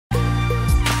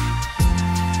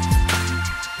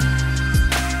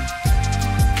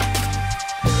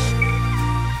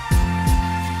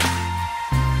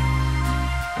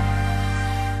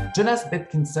Jonas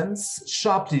Bendiksen's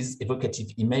sharply evocative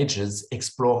images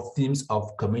explore themes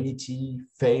of community,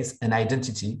 faith, and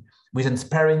identity with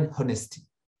inspiring honesty.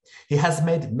 He has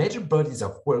made major bodies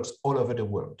of works all over the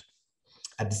world.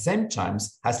 At the same time,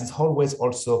 as he always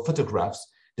also photographs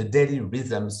the daily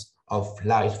rhythms of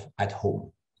life at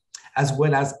home. As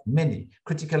well as many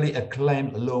critically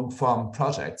acclaimed long-form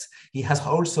projects, he has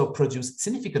also produced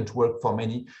significant work for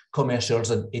many commercial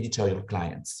and editorial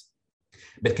clients.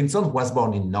 Bendiksen was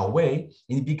born in Norway,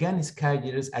 and he began his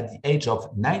career at the age of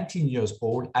 19 years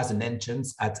old as an intern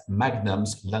at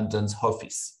Magnum's London's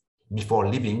office, before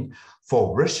leaving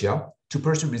for Russia to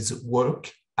pursue his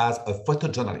work as a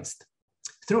photojournalist.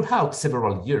 Throughout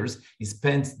several years he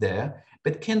spent there,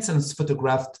 Bendiksen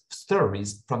photographed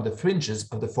stories from the fringes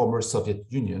of the former Soviet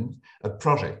Union, a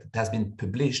project that has been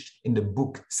published in the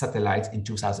book Satellite in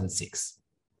 2006.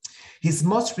 His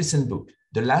most recent book,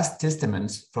 The Last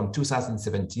Testament from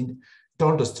 2017,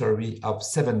 told the story of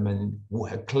 7 men who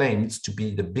are claimed to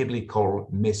be the biblical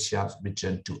Messiah's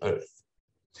return to earth.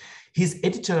 His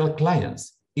editorial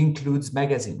clients include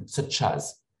magazines such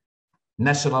as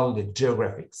National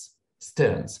Geographic,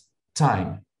 Stern's,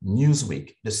 Time,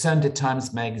 Newsweek, the Sunday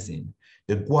Times Magazine,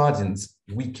 the Guardian's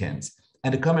Weekends,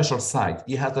 and the commercial side.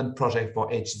 He has done projects for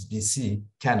HSBC,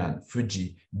 Canon,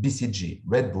 Fuji, BCG,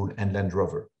 Red Bull, and Land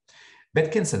Rover.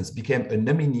 Bendiksen became a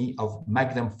nominee of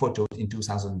Magnum Photos in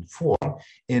 2004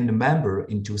 and a member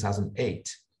in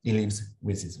 2008. He lives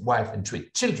with his wife and 3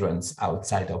 children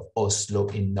outside of Oslo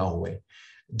in Norway.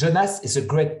 Jonas, it's a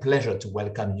great pleasure to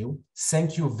welcome you.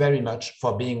 Thank you very much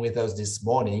for being with us this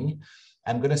morning.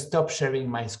 I'm going to stop sharing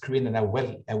my screen and I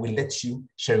will let you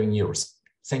sharing yours.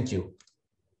 Thank you.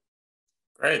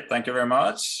 Great, thank you very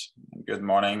much. Good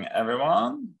morning,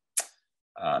 everyone.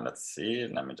 Let's see,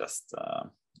 let me just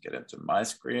get into my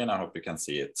screen. I hope you can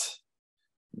see it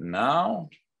now.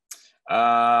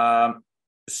 There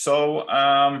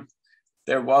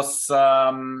was,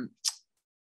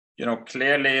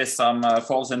 clearly some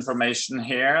false information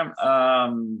here.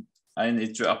 I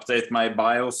need to update my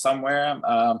bio somewhere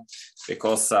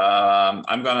because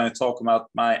I'm going to talk about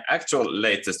my actual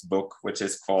latest book, which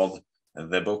is called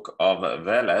The Book of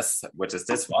Veles, which is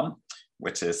this one,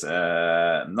 which is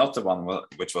not the one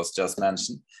which was just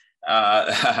mentioned.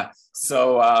 I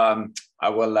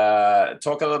will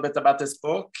talk a little bit about this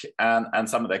book and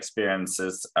some of the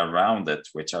experiences around it,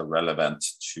 which are relevant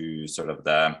to sort of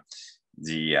the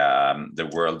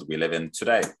world we live in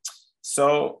today.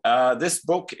 So this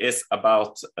book is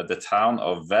about the town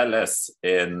of Veles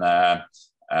in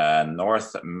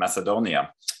North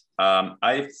Macedonia.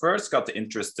 I first got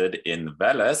interested in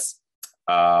Veles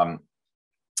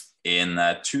in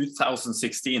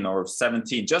 2016 or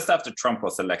 17, just after Trump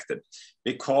was elected,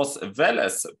 because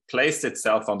Veles placed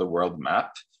itself on the world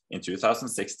map in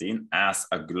 2016 as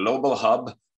a global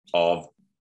hub of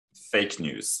fake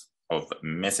news, of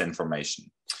misinformation.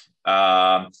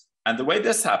 And the way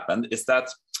this happened is that,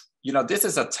 this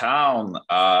is a town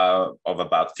of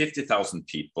about 50,000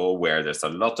 people where there's a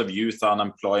lot of youth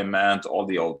unemployment. All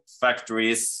the old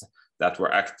factories that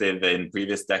were active in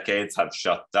previous decades have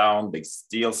shut down. Big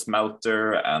steel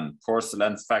smelter and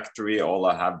porcelain factory, all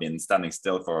have been standing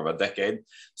still for over a decade.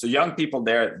 So young people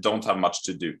there don't have much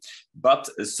to do. But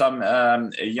some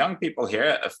young people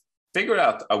here figured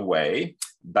out a way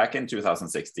back in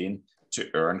 2016 to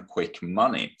earn quick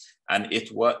money. And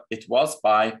it was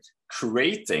by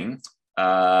creating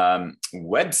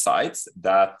websites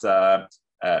that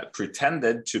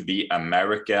pretended to be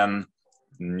American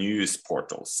news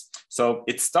portals. So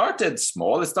it started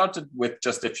small. It started with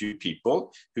just a few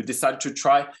people who decided to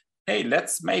try, hey,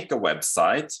 let's make a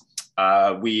website.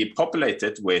 We populate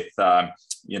it with,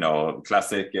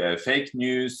 classic fake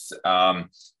news,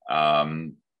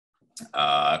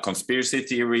 conspiracy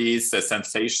theories,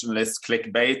 sensationalist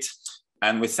clickbait,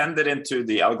 and we send it into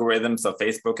the algorithms of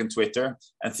Facebook and Twitter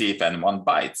and see if anyone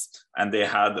bites. And they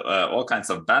had all kinds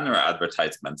of banner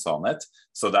advertisements on it,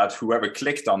 so that whoever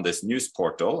clicked on this news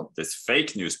portal, this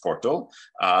fake news portal,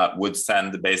 would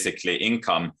send basically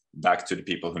income back to the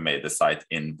people who made the site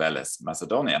in Veles,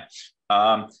 Macedonia.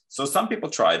 So some people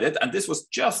tried it, and this was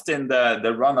just in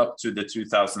the run-up to the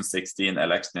 2016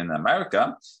 election in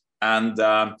America.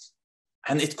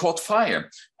 And it caught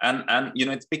fire, and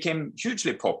it became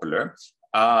hugely popular.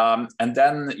 And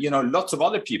then lots of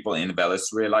other people in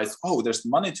Veles realized, oh, there's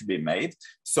money to be made.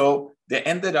 So they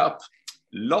ended up,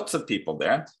 lots of people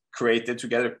there created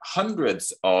together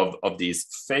hundreds of these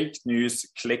fake news,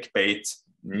 clickbait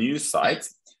news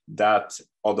sites that,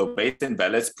 although based in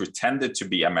Veles, pretended to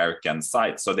be American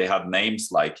sites. So they had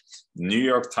names like New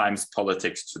York Times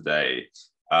Politics Today,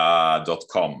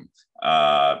 .com.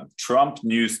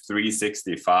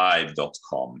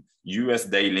 TrumpNews365.com,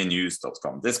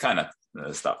 USDailyNews.com, this kind of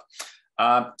stuff.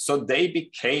 So they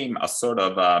became a sort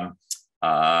of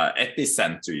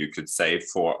epicenter, you could say,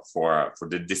 for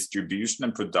the distribution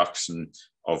and production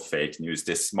of fake news,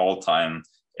 this small town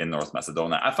in North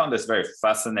Macedonia. I found this very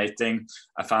fascinating.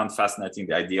 I found fascinating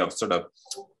the idea of sort of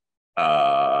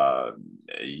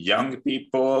young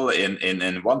people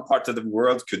in one part of the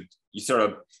world could sort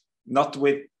of not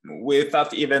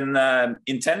without even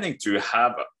intending to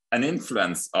have an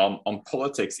influence on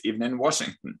politics, even in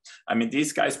Washington. I mean,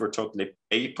 these guys were totally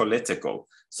apolitical,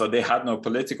 so they had no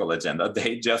political agenda.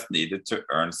 They just needed to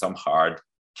earn some hard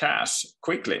cash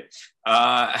quickly,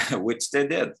 which they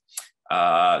did.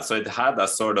 So it had a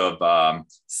sort of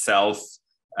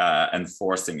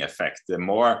self-enforcing effect. The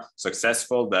more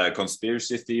successful the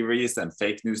conspiracy theories and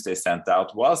fake news they sent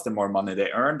out was, the more money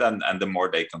they earned, and the more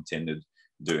they continued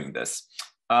doing this.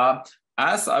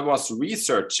 As I was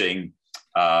researching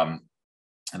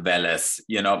Veles,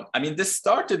 I mean, this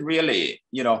started really,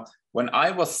 when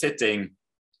I was sitting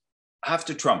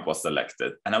after Trump was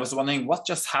elected, and I was wondering what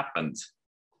just happened.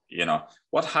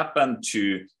 What happened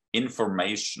to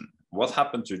information? What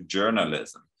happened to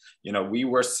journalism? We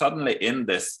were suddenly in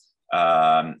this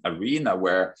arena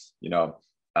where,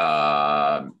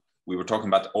 we were talking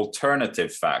about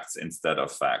alternative facts instead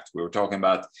of fact. We were talking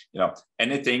about,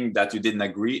 anything that you didn't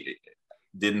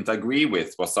agree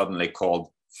with was suddenly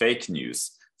called fake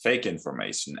news, fake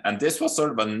information. And this was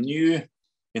sort of a new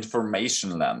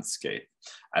information landscape.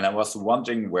 And I was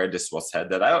wondering where this was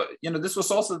headed. This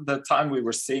was also the time we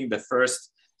were seeing the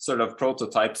first sort of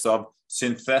prototypes of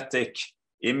synthetic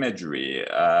imagery,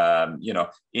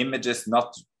 images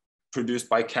not produced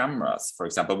by cameras. For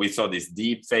example, we saw these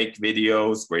deep fake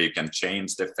videos where you can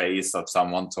change the face of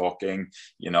someone talking,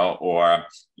 or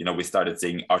we started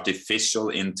seeing artificial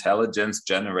intelligence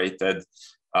generated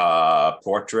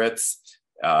portraits.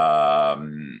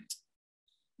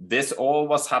 This all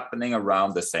was happening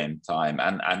around the same time,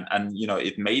 and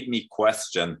it made me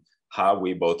question how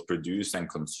we both produce and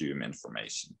consume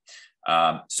information.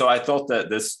 So I thought that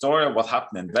the story of what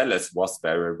happened in Veles was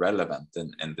very relevant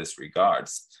in this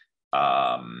regards.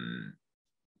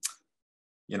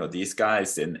 These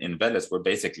guys in Veles were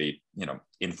basically,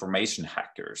 information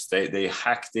hackers. They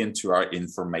hacked into our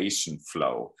information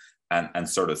flow and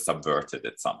sort of subverted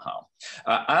it somehow.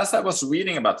 As I was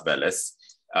reading about Veles,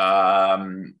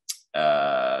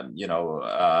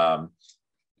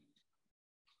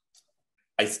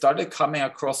 I started coming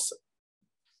across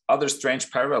other strange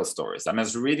parallel stories. I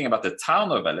was reading about the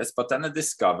town of Veles, but then I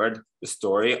discovered the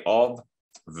story of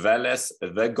Veles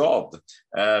the god.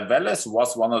 Veles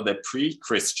was one of the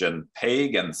pre-Christian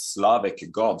pagan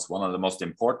Slavic gods, one of the most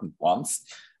important ones.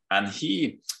 And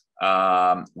he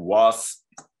was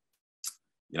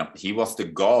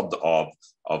the god of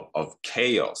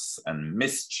chaos and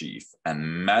mischief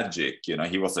and magic.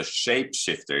 He was a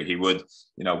shapeshifter. He would,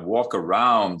 walk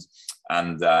around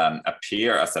and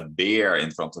appear as a bear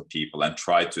in front of people and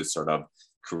try to sort of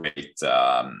create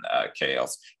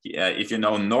chaos. If you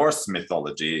know Norse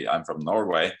mythology, I'm from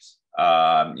Norway.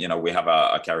 We have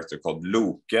a character called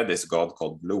Loke, this god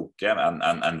called Loke,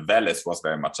 and Veles was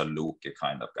very much a Loke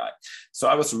kind of guy. So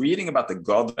I was reading about the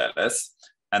god Veles,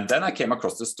 and then I came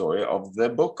across the story of the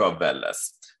Book of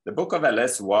Veles. The Book of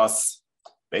Veles was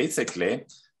basically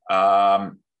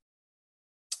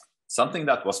something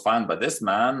that was found by this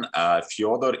man,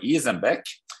 Fyodor Izenbek.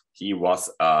 He was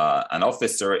an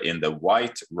officer in the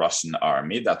White Russian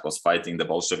army that was fighting the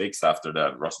Bolsheviks after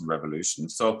the Russian Revolution.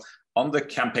 So on the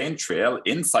campaign trail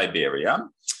in Siberia,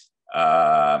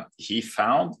 he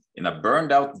found in a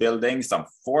burned out building some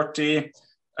 40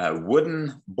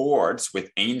 wooden boards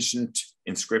with ancient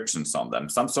inscriptions on them,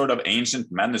 some sort of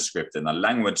ancient manuscript in a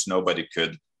language nobody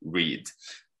could read.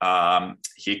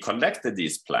 He collected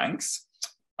these planks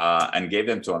and gave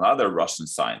them to another Russian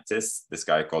scientist, this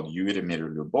guy called Yuri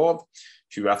Mirulubov,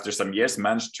 who after some years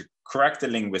managed to crack the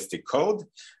linguistic code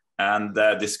and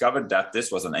discovered that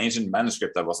this was an ancient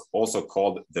manuscript that was also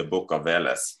called the Book of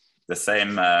Veles, the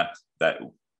same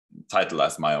title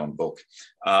as my own book.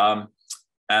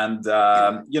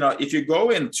 If you go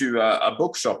into a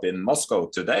bookshop in Moscow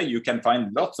today, you can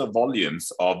find lots of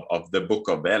volumes of the Book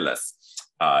of Veles.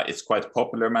 It's quite a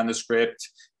popular manuscript.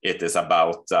 It is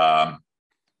about the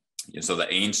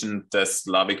ancient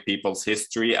Slavic people's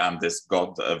history and this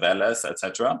god Veles,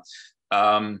 etc.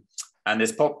 And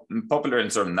it's popular in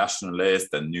sort of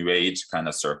nationalist and New Age kind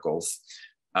of circles.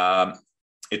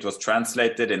 It was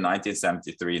translated in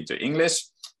 1973 into English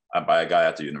by a guy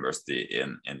at the university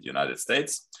in the United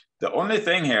States. The only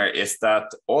thing here is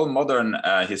that all modern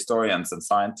historians and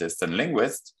scientists and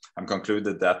linguists have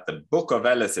concluded that the Book of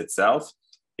Veles itself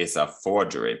is a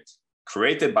forgery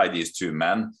created by these two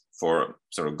men for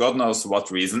sort of God knows what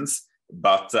reasons,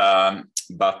 but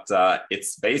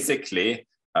it's basically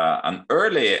an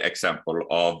early example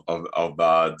of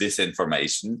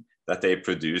disinformation that they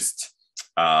produced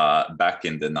back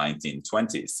in the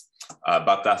 1920s.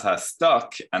 But that has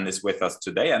stuck and is with us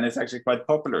today, and it's actually quite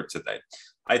popular today.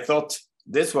 I thought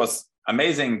this was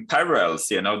amazing parallels,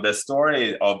 you know, the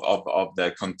story of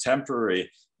the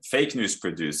contemporary fake news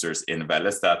producers in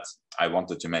Veles that I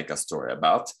wanted to make a story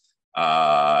about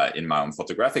in my own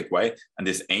photographic way, and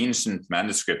this ancient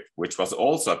manuscript, which was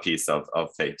also a piece of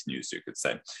fake news, you could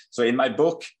say. So in my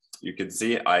book, you can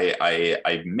see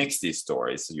I mix these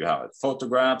stories. So you have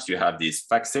photographs, you have these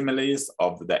facsimiles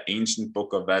of the ancient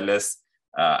Book of Veles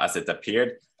as it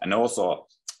appeared, and also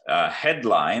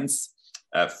headlines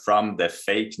from the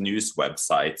fake news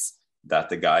websites that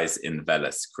the guys in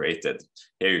Veles created.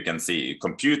 Here you can see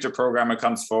computer programmer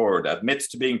comes forward, admits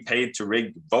to being paid to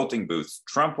rig voting booths.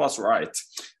 Trump was right.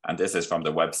 And this is from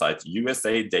the website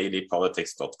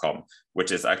usadailypolitics.com,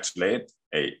 which is actually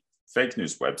a fake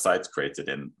news website created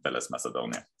in Veles,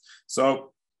 Macedonia.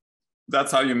 So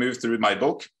that's how you move through my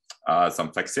book.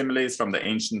 Some facsimiles from the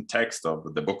ancient text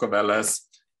of the Book of Veles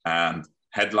and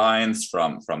headlines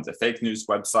from the fake news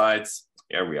websites.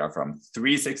 Here we are from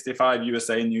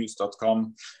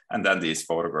 365usanews.com, and then these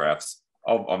photographs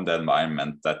of the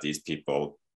environment that these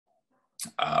people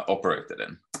operated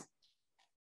in.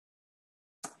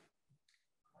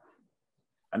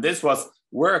 And this was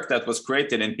work that was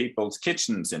created in people's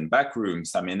kitchens, in back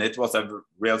rooms. I mean, it was a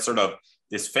real sort of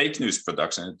this fake news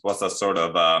production. It was a sort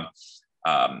of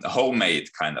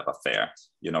homemade kind of affair,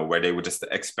 you know, where they were just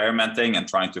experimenting and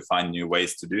trying to find new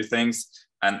ways to do things.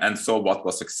 And so what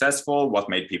was successful, what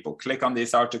made people click on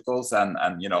these articles, and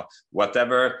you know,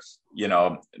 whatever, you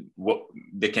know, what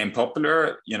became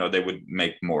popular, you know, they would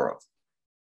make more of.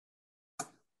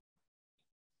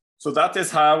 So that is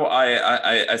how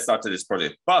I started this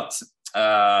project. But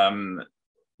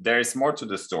there is more to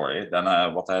the story than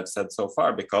what I have said so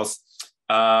far, because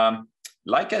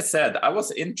like I said, I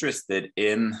was interested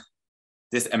in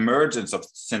this emergence of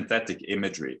synthetic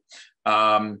imagery.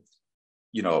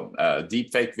 You know,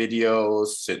 deepfake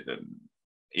videos,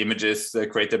 images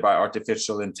created by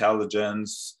artificial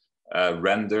intelligence,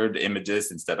 rendered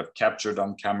images instead of captured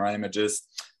on camera images.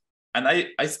 And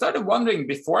I started wondering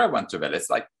before I went to Veles,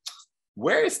 like,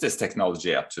 where is this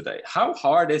technology at today? How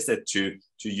hard is it to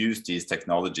use these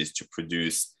technologies to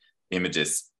produce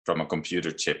images from a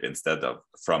computer chip instead of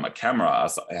from a camera,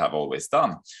 as I have always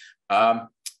done?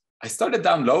 I started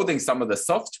downloading some of the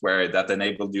software that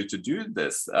enabled you to do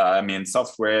this. I mean,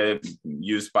 software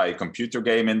used by computer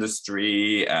game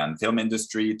industry and film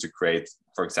industry to create,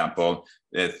 for example,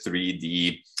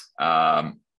 3D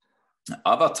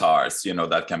avatars, you know,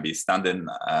 that can be stand-in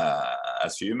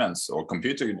as humans or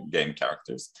computer game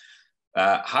characters.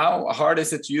 How hard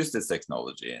is it to use this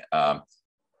technology? And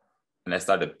I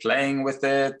started playing with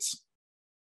it.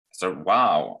 So,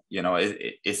 wow, you know,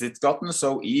 is it gotten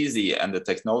so easy and the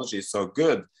technology is so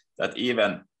good that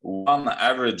even one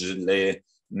averagely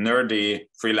nerdy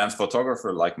freelance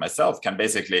photographer like myself can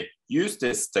basically use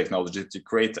this technology to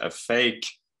create a fake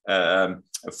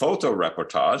photo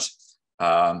reportage.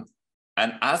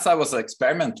 And as I was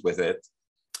experimenting with it,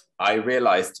 I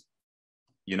realized,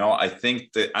 you know, I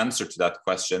think the answer to that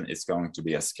question is going to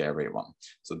be a scary one.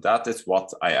 So that is what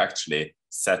I actually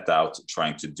set out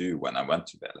trying to do when I went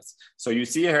to Veles. So you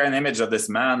see here an image of this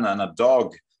man and a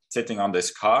dog sitting on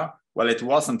this car. Well, it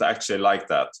wasn't actually like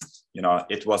that. You know,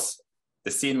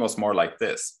 the scene was more like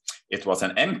this. It was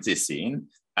an empty scene,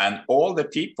 and all the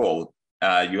people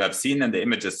you have seen in the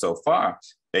images so far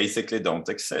basically don't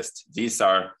exist. These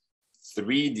are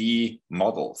 3D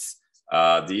models.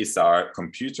 These are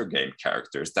computer game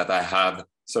characters that I have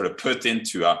sort of put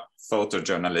into a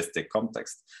photojournalistic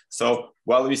context. So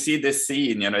while we see this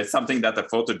scene, you know, it's something that a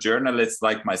photojournalist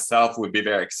like myself would be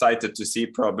very excited to see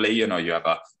probably. You know, you have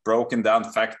a broken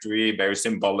down factory, very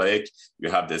symbolic.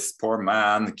 You have this poor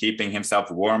man keeping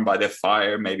himself warm by the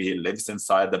fire. Maybe he lives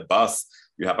inside the bus.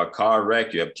 You have a car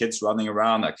wreck. You have kids running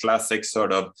around, a classic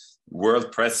sort of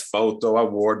World Press Photo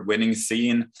Award winning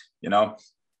scene, you know.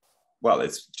 Well,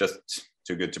 it's just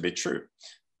too good to be true.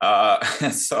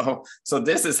 So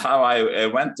this is how I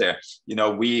went there. You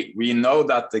know, we know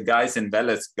that the guys in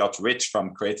Veles got rich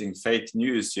from creating fake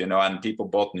news, you know, and people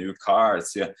bought new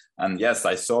cars. Yeah. And yes,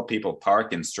 I saw people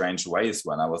park in strange ways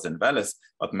when I was in Veles,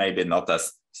 but maybe not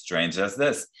as strange as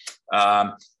this,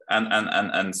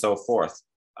 and so forth.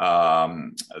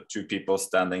 two people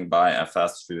standing by a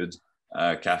fast food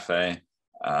cafe,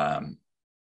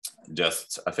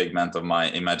 just a figment of my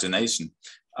imagination.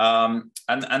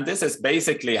 And this is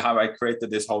basically how I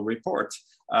created this whole report.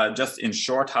 Just in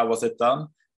short, how was it done?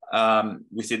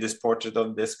 We see this portrait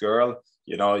of this girl.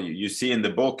 You know, you see in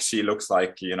the book, she looks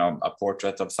like, you know, a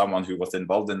portrait of someone who was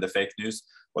involved in the fake news.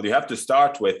 Well, you have to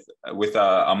start with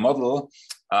a model.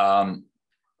 You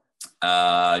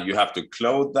have to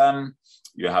clothe them.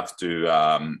 You have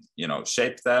to, you know,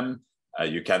 shape them.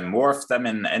 You can morph them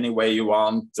in any way you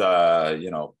want,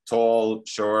 you know, tall,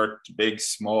 short, big,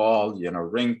 small, you know,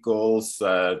 wrinkles,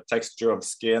 texture of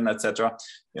skin, etc.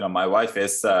 You know, my wife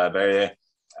is very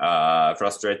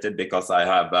frustrated because I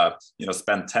have, you know,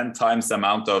 spent 10 times the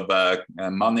amount of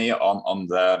money on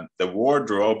the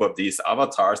wardrobe of these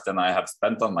avatars than I have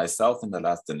spent on myself in the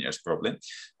last 10 years, probably.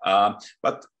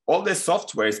 But all this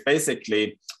software is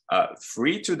basically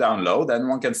free to download.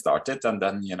 Anyone can start it, and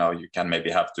then, you know, you can maybe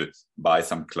have to buy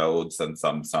some clothes and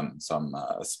some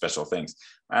special things.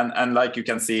 And like you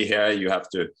can see here, you have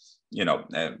to, you know,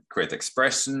 create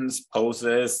expressions,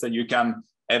 poses. So you can,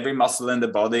 every muscle in the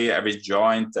body, every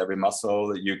joint, every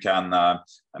muscle, you can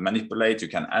manipulate, you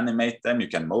can animate them, you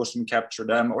can motion capture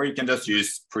them, or you can just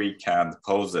use pre-canned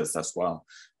poses as well.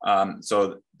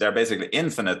 So they're basically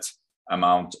infinite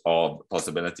amount of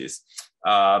possibilities.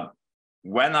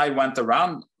 When I went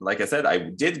around, like I said, I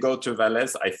did go to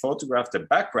Vélez. I photographed the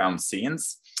background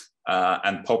scenes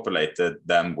and populated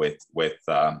them with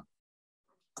a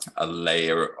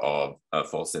layer of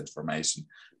false information.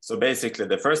 So basically,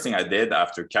 the first thing I did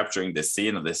after capturing the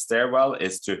scene of the stairwell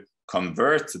is to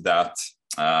convert that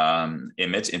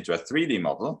image into a 3D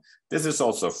model. This is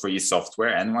also free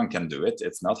software. Anyone can do it.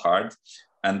 It's not hard.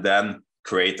 And then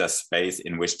create a space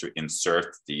in which to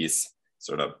insert these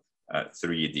sort of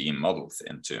 3D models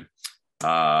into.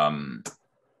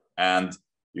 And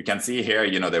you can see here,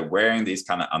 you know, they're wearing these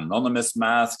kind of anonymous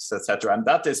masks, etc. And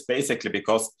that is basically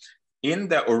because in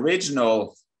the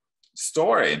original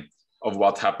story of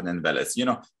what happened in Vélez, you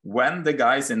know, when the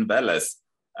guys in Vélez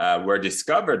were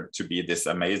discovered to be this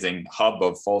amazing hub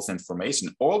of false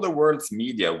information, all the world's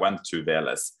media went to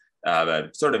Vélez.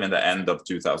 Sort of in the end of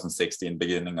 2016,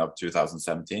 beginning of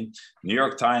 2017. New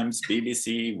York Times,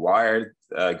 BBC, Wired,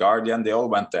 Guardian, they all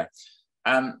went there.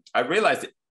 And I realized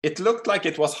it looked like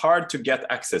it was hard to get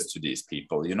access to these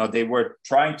people. You know, they were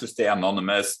trying to stay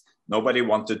anonymous. Nobody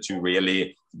wanted to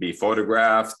really be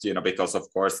photographed, you know, because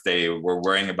of course they were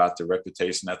worrying about their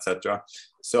reputation, etc.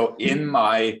 So in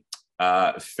my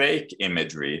fake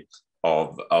imagery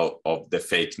of the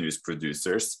fake news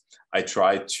producers, I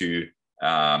tried to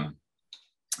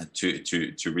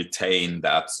retain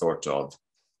that sort of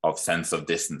sense of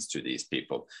distance to these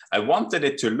people. I wanted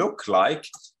it to look like,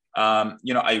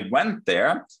 you know, I went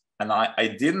there and I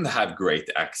didn't have great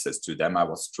access to them. I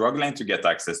was struggling to get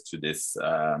access to this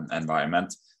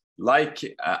environment,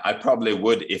 like I probably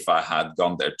would if I had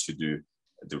gone there to do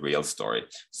the real story.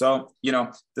 So, you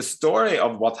know, the story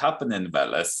of what happened in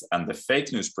Vélez and the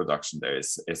fake news production there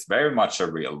is very much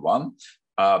a real one.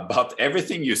 But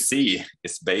everything you see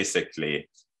is basically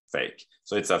fake.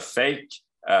 So it's a fake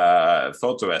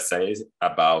photo essay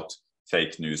about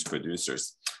fake news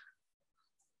producers.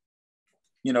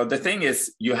 You know, the thing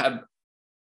is, you have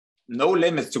no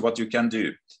limits to what you can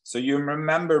do. So you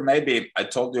remember, maybe I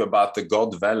told you about the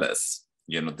god Vélez,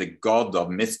 you know, the god of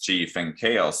mischief and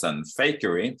chaos and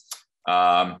fakery,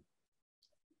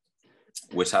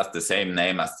 which has the same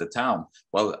name as the town.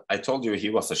 Well, I told you he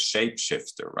was a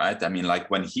shapeshifter, right? I mean, like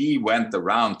when he went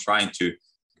around trying to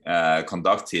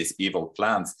conduct his evil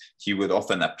plans, he would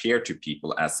often appear to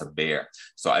people as a bear.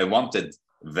 So I wanted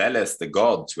Vélez, the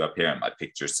god, to appear in my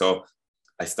picture. So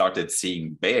I started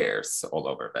seeing bears all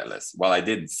over Vélez. Well, I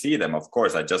didn't see them, of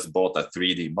course. I just bought a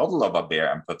 3D model of a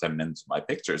bear and put them into my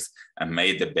pictures and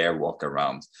made the bear walk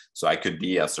around. So I could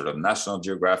be a sort of National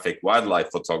Geographic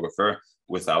wildlife photographer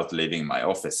without leaving my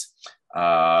office.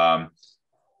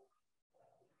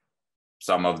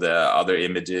 Some of the other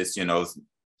images, you know,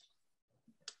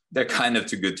 they're kind of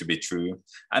too good to be true.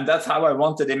 And that's how I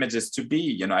wanted images to be.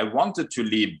 You know, I wanted to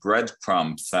leave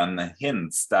breadcrumbs and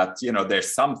hints that, you know,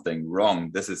 there's something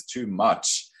wrong. This is too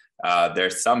much.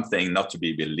 There's something not to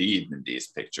be believed in these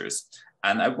pictures.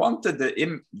 And I wanted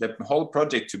the whole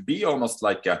project to be almost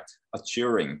like a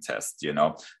Turing test, you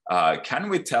know. Can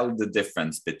we tell the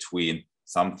difference between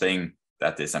something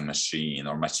that is a machine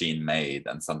or machine made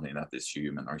and something that is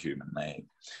human or human made?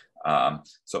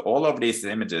 So all of these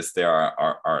images, there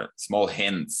are small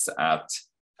hints at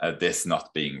this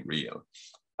not being real.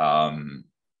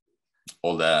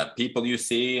 All the people you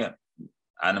see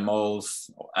animals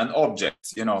and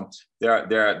objects. You know,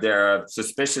 there are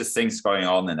suspicious things going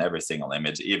on in every single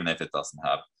image, even if it doesn't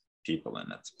have people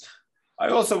in it. I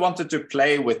also wanted to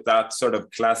play with that sort of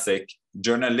classic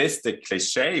journalistic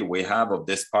cliche we have of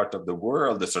this part of the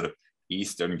world, the sort of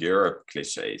Eastern Europe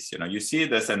cliches. You know, you see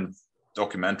this in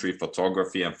documentary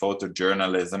photography and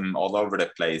photojournalism all over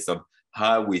the place, of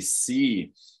how we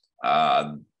see,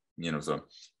 you know, so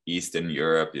Eastern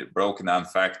Europe, broken down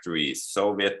factories,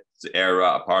 Soviet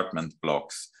era apartment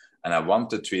blocks. And I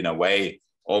wanted to, in a way,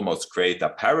 almost create a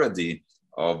parody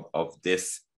of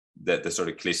this, the sort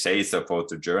of cliches of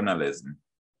photojournalism.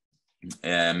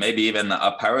 Maybe even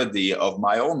a parody of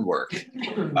my own work.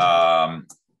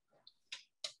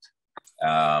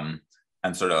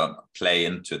 And sort of play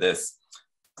into this.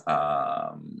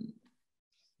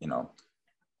 You know,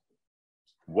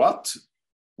 what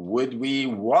would we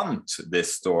want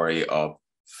this story of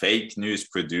fake news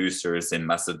producers in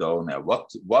Macedonia?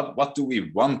 What do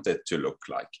we want it to look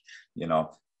like? You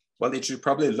know, well, it should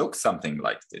probably look something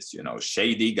like this. You know,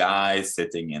 shady guys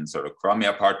sitting in sort of crummy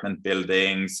apartment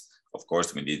buildings. Of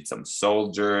course, we need some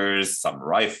soldiers, some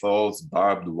rifles,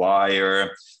 barbed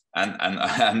wire,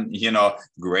 and you know,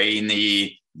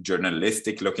 grainy,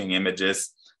 journalistic-looking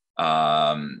images.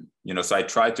 You know, so I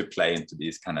try to play into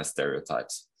these kind of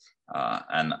stereotypes.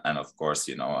 And of course,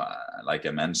 you know, like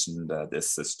I mentioned,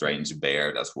 this strange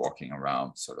bear that's walking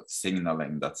around, sort of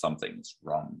signaling that something is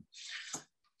wrong.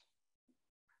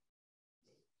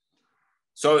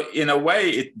 So in a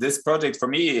way, this project for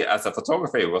me as a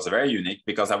photographer was very unique,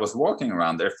 because I was walking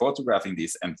around there photographing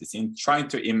these empty scenes, trying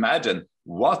to imagine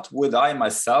what would I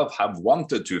myself have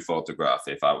wanted to photograph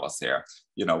if I was here?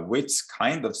 You know, which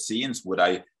kind of scenes would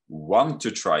I want to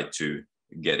try to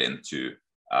get into?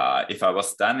 If I was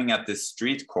standing at this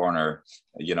street corner,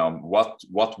 you know,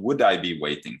 what would I be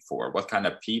waiting for? What kind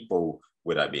of people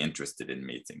would I be interested in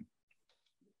meeting?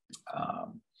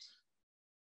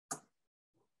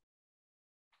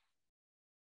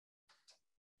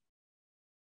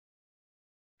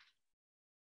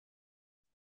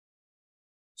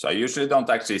 So I usually don't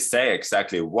actually say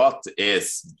exactly what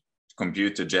is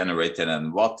computer generated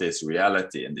and what is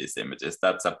reality in these images.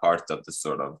 That's a part of the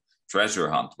sort of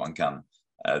treasure hunt one can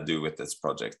do with this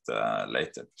project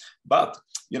later. But,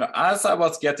 you know, as I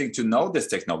was getting to know this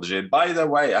technology, by the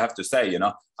way, I have to say, you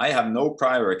know, I have no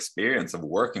prior experience of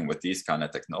working with these kind of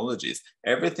technologies.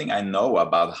 Everything I know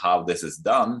about how this is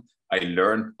done, I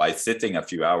learned by sitting a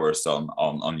few hours on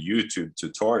YouTube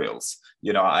tutorials.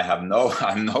 You know, I'm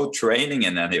no training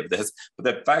in any of this, but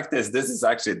the fact is, this is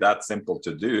actually that simple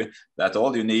to do, that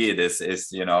all you need is,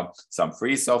 you know, some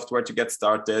free software to get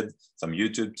started, some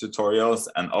YouTube tutorials,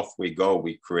 and off we go.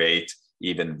 We create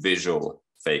even visual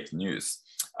fake news.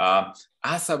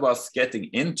 As I was getting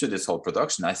into this whole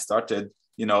production, I started,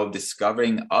 you know,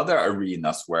 discovering other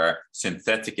arenas where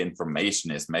synthetic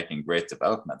information is making great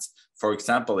developments. For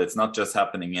example, it's not just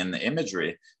happening in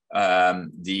imagery.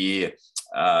 The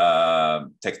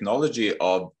technology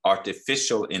of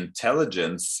artificial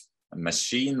intelligence,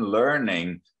 machine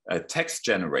learning, text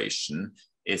generation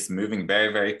is moving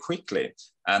very, very quickly.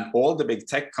 And all the big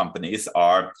tech companies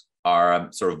are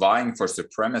sort of vying for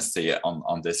supremacy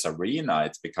on this arena.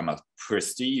 It's become a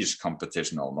prestige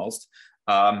competition almost.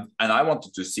 And I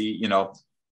wanted to see, you know,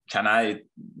 can I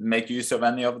make use of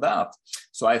any of that?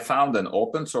 So I found an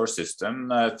open source system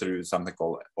through something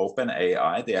called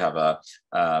OpenAI. They have a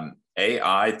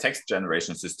AI text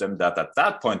generation system that at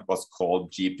that point was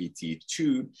called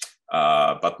GPT-2,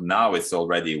 but now it's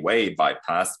already way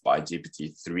bypassed by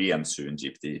GPT-3 and soon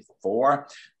GPT-4.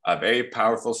 Very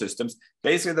powerful systems.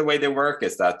 Basically, the way they work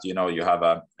is that, you know, you have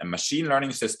a machine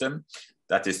learning system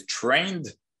that is trained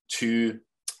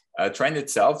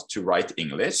itself to write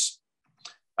English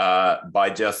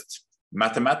by just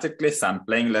mathematically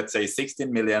sampling, let's say,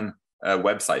 16 million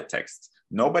website text.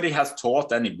 Nobody has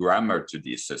taught any grammar to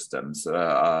these systems,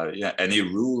 any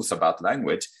rules about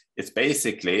language. It's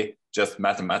basically just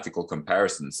mathematical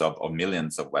comparisons of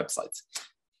millions of websites.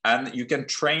 And you can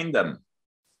train them.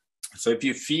 So if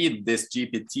you feed this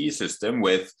GPT system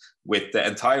with the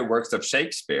entire works of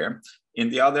Shakespeare, in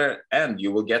the other end,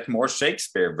 you will get more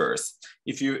Shakespeare verse.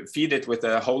 If you feed it with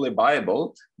a Holy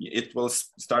Bible, it will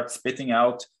start spitting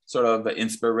out sort of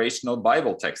inspirational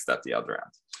Bible text at the other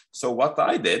end. So what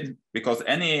I did, because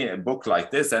any book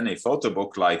like this, any photo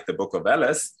book like the Book of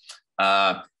Ellis,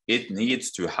 it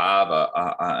needs to have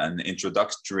an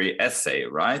introductory essay,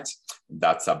 right?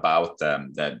 That's about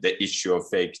the issue of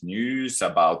fake news,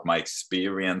 about my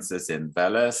experiences in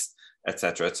Veles,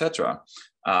 etc., etc.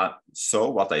 So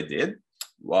what I did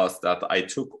was that I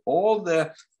took all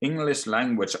the English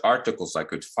language articles I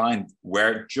could find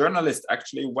where journalists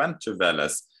actually went to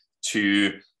Welles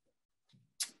to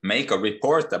make a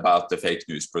report about the fake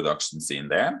news production scene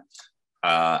there.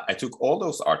 I took all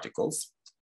those articles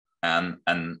and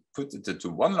put it into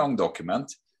one long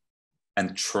document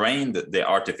and trained the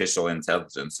artificial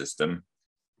intelligence system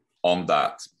on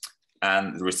that.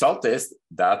 And the result is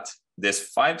that this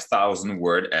 5,000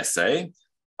 word essay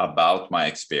about my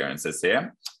experiences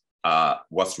here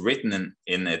was written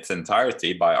in its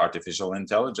entirety by artificial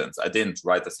intelligence. I didn't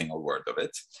write a single word of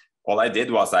it. All I did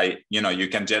was you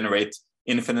can generate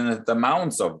infinite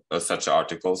amounts of such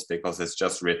articles because it's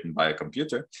just written by a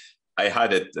computer. I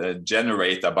had it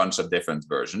generate a bunch of different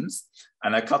versions,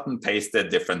 and I cut and pasted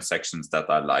different sections that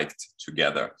I liked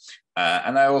together.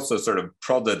 And I also sort of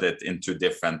prodded it into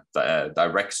different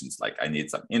directions, like I need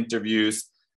some interviews,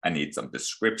 I need some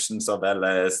descriptions of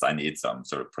Welles, I need some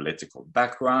sort of political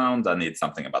background, I need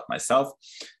something about myself.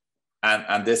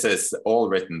 And this is all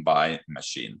written by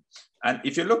machine. And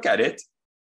if you look at it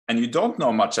and you don't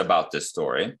know much about this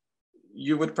story,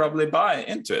 you would probably buy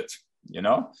into it. You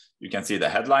know, you can see the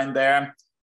headline there.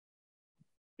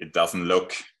 It doesn't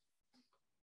look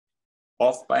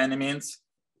off by any means.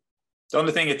 The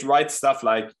only thing, it writes stuff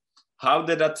like, how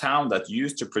did a town that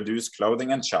used to produce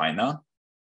clothing in China,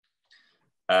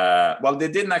 well, they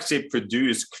didn't actually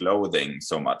produce clothing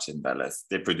so much in Welles.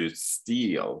 They produced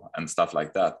steel and stuff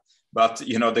like that. But,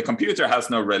 you know, the computer has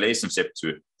no relationship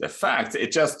to the fact.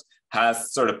 It just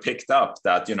has sort of picked up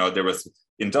that, you know, there was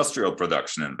industrial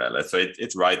production in Welles. So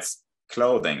it writes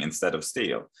clothing instead of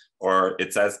steel. Or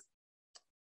it says,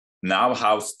 now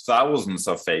house thousands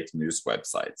of fake news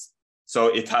websites. So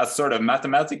it has sort of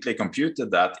mathematically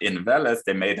computed that in Welles,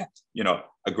 they made, you know,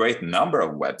 a great number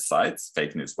of websites,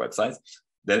 fake news websites.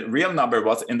 The real number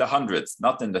was in the hundreds,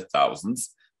 not in the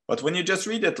thousands. But when you just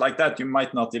read it like that, you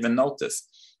might not even notice,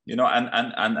 you know,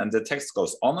 and the text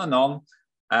goes on and on.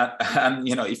 And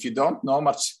you know, if you don't know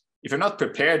much, if you're not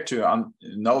prepared to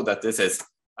know that this is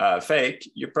fake,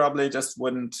 you probably just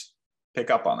wouldn't pick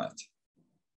up on it.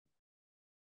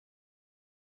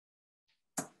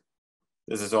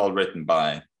 This is all written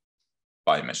by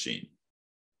machine.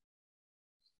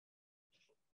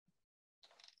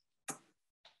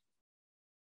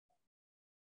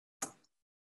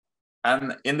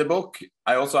 And in the book,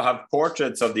 I also have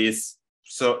portraits of these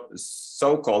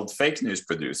so-called fake news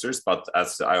producers, but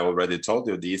as I already told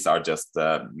you, these are just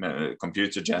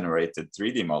computer-generated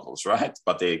 3D models, right?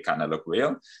 But they kind of look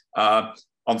real.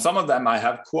 On some of them, I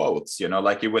have quotes, you know,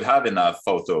 like you would have in a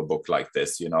photo book like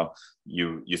this, you know,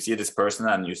 you see this person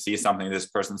and you see something this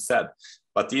person said,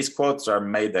 but these quotes are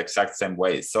made the exact same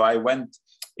way. So I went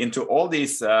into all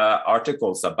these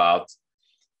articles about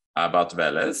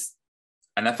Welles,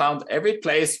 and I found every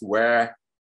place where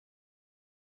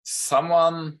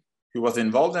someone who was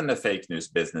involved in the fake news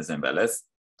business in Welles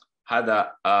had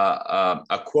a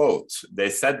quote. They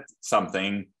said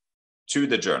something to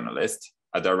the journalist,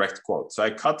 a direct quote. So I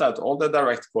cut out all the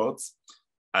direct quotes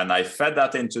and I fed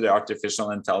that into the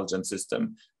artificial intelligence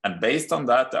system. And based on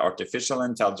that, the artificial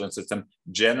intelligence system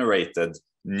generated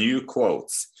new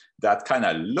quotes that kind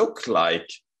of look like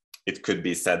it could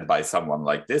be said by someone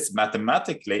like this.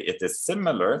 Mathematically, it is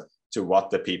similar to what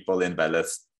the people in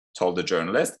Welles told the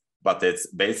journalist, but it's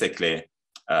basically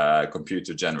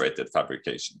computer-generated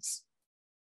fabrications.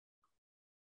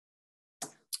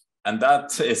 And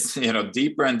that is, you know,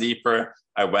 deeper and deeper,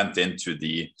 I went into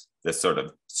the sort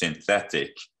of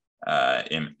synthetic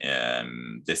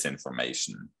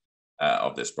disinformation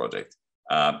of this project.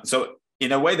 So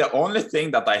in a way, the only thing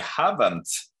that I haven't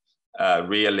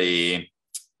really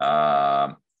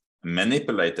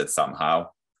manipulated somehow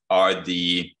are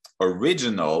the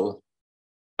original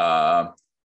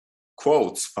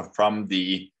quotes from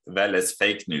the Welles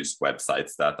fake news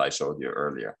websites that I showed you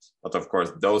earlier. But of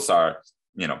course, those are,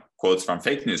 you know, quotes from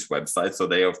fake news websites, so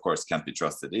they of course can't be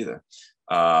trusted either.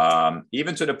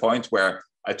 Even to the point where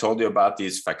I told you about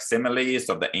these facsimiles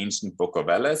of the ancient book of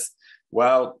Welles.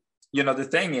 Well, you know, the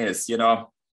thing is, you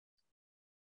know,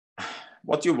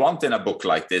 what you want in a book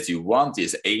like this, you want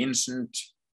these ancient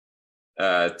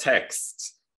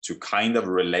texts to kind of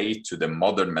relate to the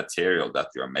modern material that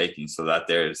you're making, so that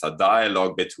there's a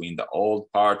dialogue between the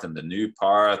old part and the new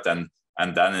part, and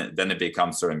then it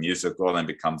becomes sort of musical and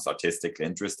becomes artistically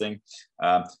interesting.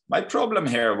 My problem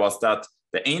here was that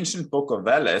the ancient book of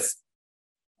Welles,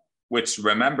 which,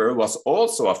 remember, was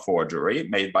also a forgery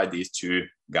made by these two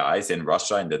guys in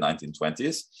Russia in the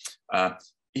 1920s,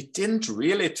 it didn't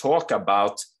really talk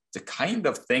about the kind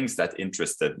of things that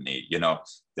interested me,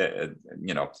 the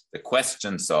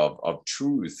questions of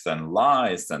truth and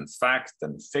lies and fact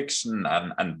and fiction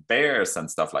and bears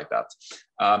and stuff like that.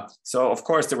 So of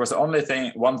course there was only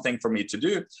one thing for me to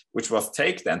do, which was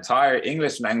take the entire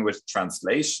English language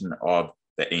translation of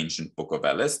the ancient Book of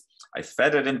Ellis. I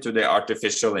fed it into the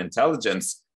artificial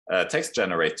intelligence text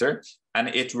generator, and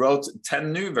it wrote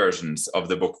 10 new versions of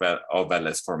the Book of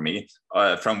Ellis for me,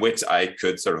 from which I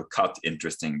could sort of cut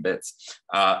interesting bits.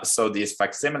 So these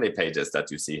facsimile pages that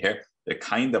you see here, they're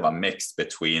kind of a mix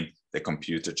between the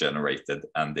computer generated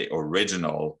and the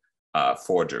original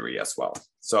forgery as well.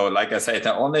 So like I say,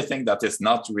 the only thing that is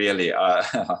not really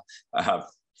a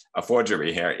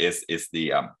forgery here is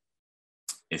the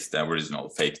original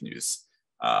fake news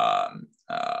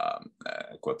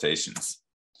quotations.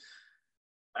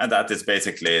 And that is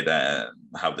basically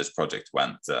how this project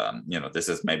went. This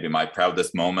is maybe my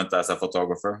proudest moment as a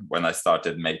photographer, when I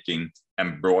started making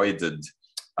embroidered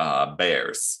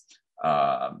bears.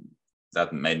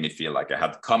 That made me feel like I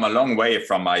had come a long way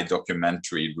from my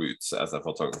documentary roots as a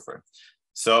photographer.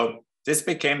 So this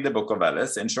became the Book of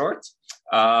Ellis, in short.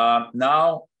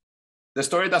 Now, the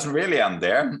story doesn't really end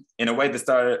there. In a way,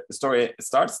 the story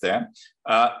starts there.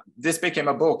 This became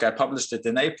a book. I published it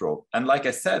in April. And like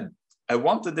I said, I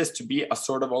wanted this to be a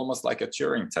sort of almost like a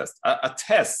Turing test, a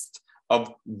test of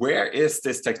where is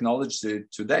this technology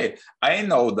today. I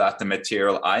know that the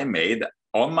material I made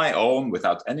on my own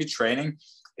without any training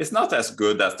is not as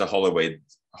good as the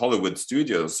Hollywood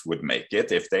studios would make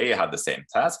it if they had the same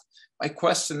task. My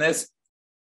question is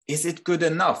it good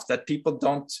enough that people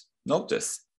don't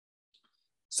notice?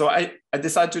 So I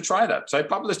decided to try that. So I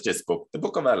published this book, the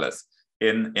Book of Ellis,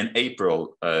 in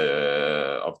April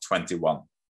of 21.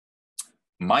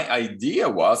 My idea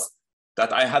was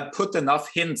that I had put enough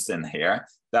hints in here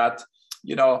that,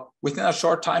 within a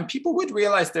short time, people would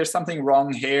realize there's something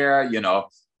wrong here,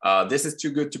 this is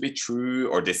too good to be true,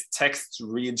 or this text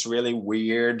reads really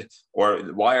weird,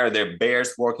 or why are there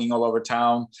bears walking all over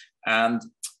town? And,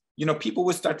 people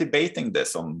would start debating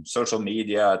this on social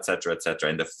media, et cetera,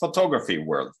 in the photography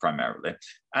world primarily.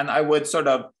 And I would sort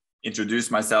of introduce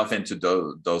myself into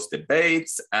those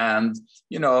debates, and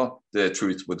the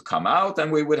truth would come out,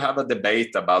 and we would have a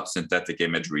debate about synthetic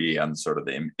imagery and sort of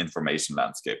the information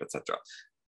landscape, etc.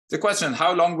 The question,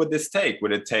 how long would this take?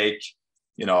 Would it take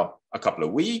a couple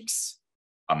of weeks,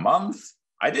 a month?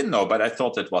 I didn't know, but I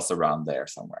thought it was around there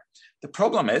somewhere. The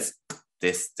problem is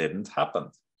this didn't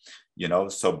happen.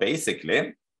 So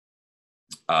basically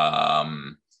all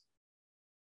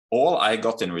I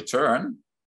got in return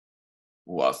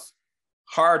was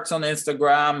hearts on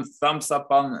Instagram, thumbs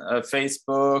up on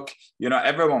Facebook.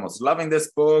 Everyone was loving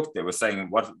this book. They were saying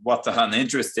what an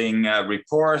interesting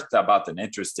report about an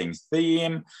interesting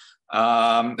theme.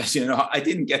 I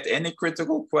didn't get any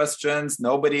critical questions.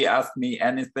 Nobody asked me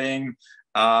anything.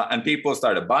 And people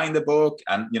started buying the book.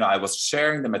 And, I was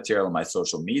sharing the material on my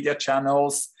social media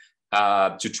channels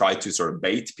to try to sort of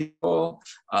bait people.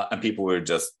 And people were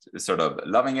just sort of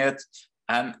loving it.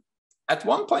 And at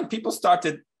one point, people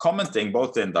started commenting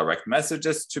both in direct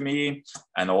messages to me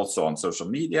and also on social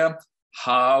media,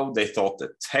 how they thought the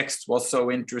text was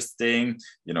so interesting.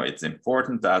 It's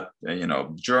important that,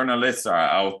 journalists are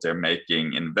out there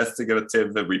making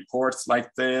investigative reports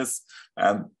like this.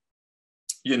 And,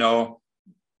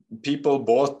 people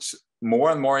bought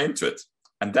more and more into it.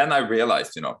 And then I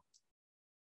realized,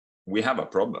 we have a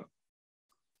problem.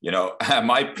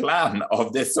 My plan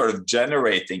of this sort of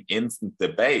generating instant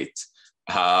debate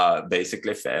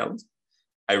basically failed.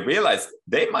 I realized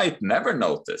they might never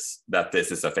notice that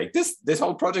this is a fake. This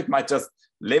whole project might just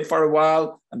live for a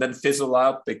while and then fizzle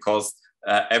out because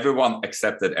everyone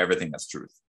accepted everything as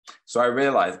truth. So I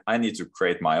realized I need to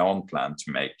create my own plan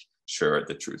to make sure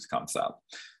the truth comes out.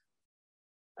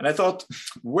 And I thought,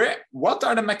 what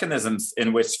are the mechanisms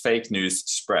in which fake news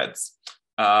spreads?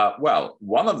 Well,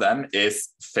 one of them is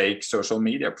fake social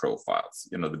media profiles.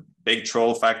 The big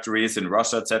troll factories in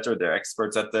Russia, etc. They're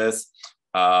experts at this.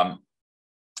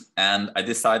 And I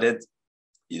decided,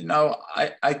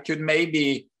 I could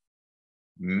maybe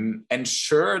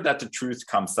ensure that the truth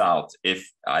comes out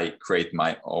if I create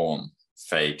my own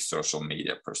fake social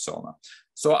media persona.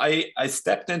 So I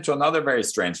stepped into another very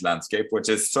strange landscape, which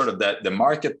is sort of the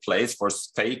marketplace for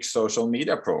fake social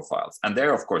media profiles. And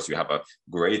there, of course, you have a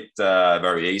great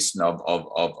variation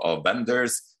of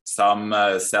vendors. Some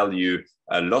sell you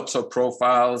lots of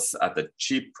profiles at a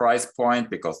cheap price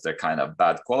point because they're kind of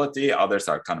bad quality. Others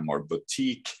are kind of more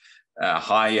boutique,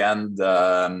 high-end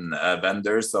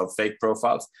vendors of fake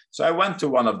profiles. So I went to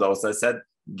one of those. I said,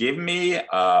 give me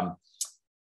a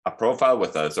profile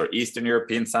with a sort of Eastern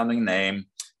European sounding name,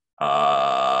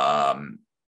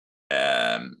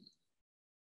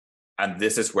 And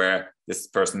this is where this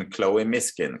person, Chloe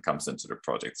Miskin, comes into the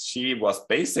project. She was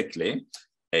basically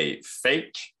a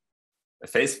fake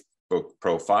Facebook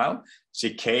profile.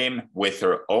 She came with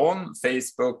her own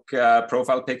Facebook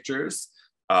profile pictures,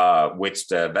 which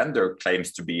the vendor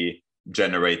claims to be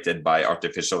generated by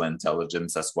artificial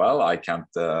intelligence as well. I can't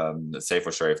say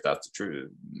for sure if that's true,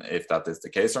 if that is the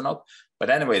case or not. But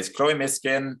anyways, Chloe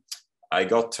Miskin, I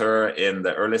got her in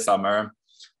the early summer,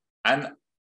 and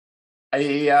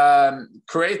I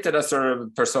created a sort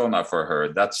of persona for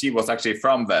her that she was actually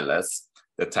from Vélez,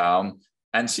 the town,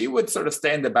 and she would sort of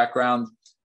stay in the background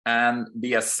and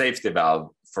be a safety valve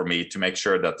for me to make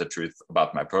sure that the truth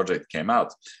about my project came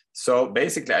out. So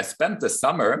basically, I spent the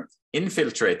summer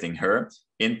infiltrating her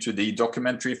into the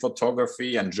documentary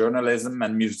photography and journalism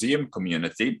and museum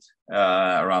community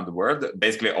around the world,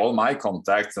 basically all my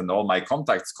contacts and all my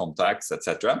contacts,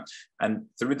 etc. And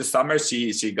through the summer,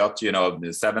 she got,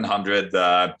 700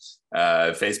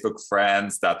 Facebook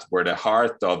friends that were the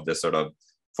heart of the sort of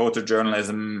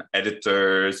photojournalism,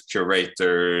 editors,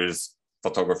 curators,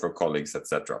 photographer colleagues,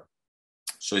 etc.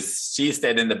 So she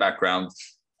stayed in the background,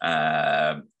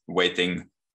 waiting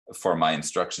for my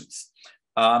instructions.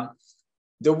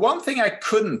 The one thing I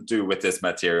couldn't do with this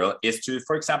material is to,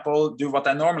 for example, do what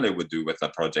I normally would do with a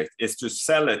project, is to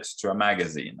sell it to a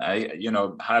magazine.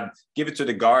 Give it to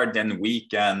the Guardian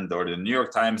Weekend or the New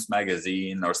York Times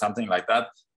Magazine or something like that,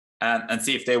 and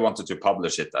see if they wanted to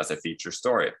publish it as a feature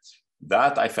story.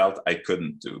 That I felt I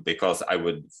couldn't do because I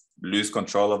would lose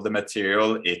control of the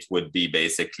material. It would be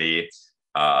basically,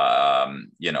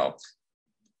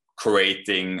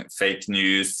 creating fake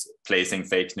news, placing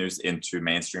fake news into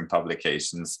mainstream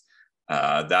publications.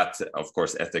 That, of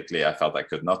course, ethically, I felt I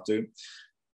could not do.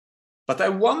 But I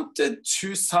wanted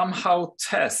to somehow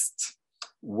test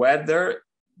whether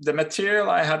the material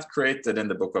I had created in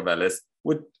the Book of Vélez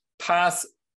would pass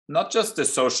not just the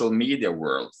social media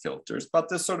world filters, but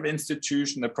the sort of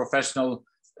the professional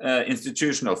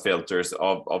institutional filters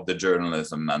of the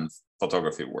journalism and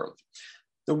photography world.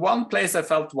 The one place I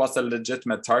felt was a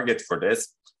legitimate target for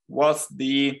this was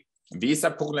the Visa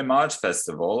pour l'Image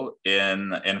Festival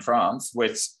in France,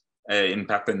 which in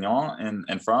Perpignan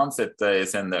in France, it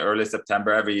is in the early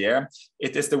September every year.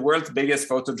 It is the world's biggest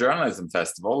photojournalism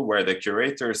festival, where the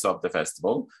curators of the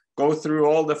festival go through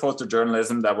all the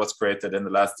photojournalism that was created in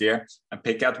the last year and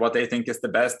pick out what they think is the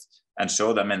best and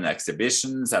show them in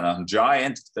exhibitions and on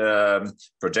giant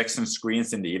projection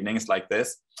screens in the evenings like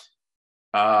this.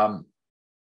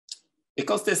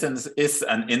 Because this is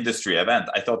an industry event,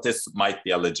 I thought this might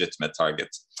be a legitimate target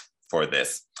for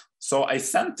this. So I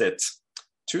sent it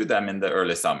to them in the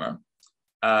early summer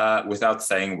without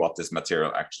saying what this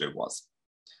material actually was.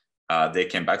 They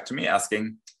came back to me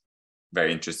asking,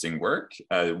 very interesting work.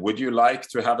 Would you like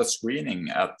to have a screening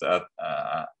at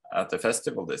the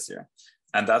festival this year?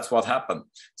 And that's what happened.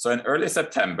 So in early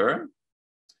September,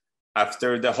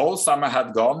 after the whole summer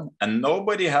had gone and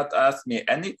nobody had asked me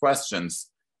any questions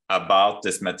about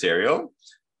this material,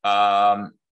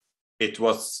 it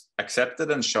was accepted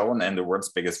and shown in the world's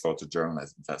biggest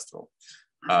photojournalism festival.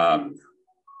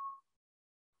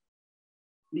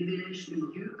 Vélez, le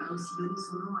lieu, a aussi donné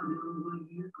son nom à de nombreux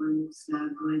lieux comme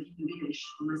la ville de Vélez,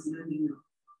 en Macédoine du Nord.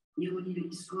 Ironie de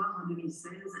l'histoire, en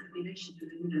 2016, Vélez est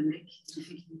devenu la Mecque des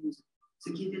fake news,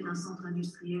 ce qui était un centre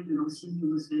industriel de l'ancienne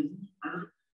Yougoslavie.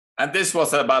 And this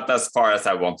was about as far as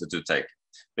I wanted to take,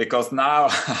 because now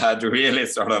I had really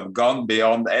sort of gone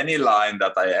beyond any line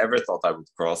that I ever thought I would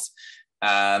cross.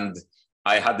 And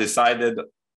I had decided,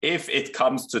 if it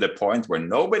comes to the point where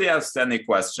nobody asks any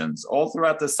questions all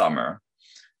throughout the summer,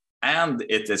 and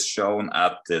it is shown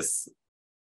at this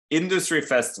industry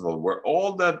festival where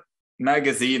all the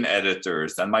magazine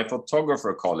editors and my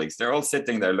photographer colleagues, they're all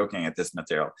sitting there looking at this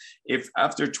material. If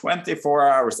after 24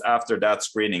 hours after that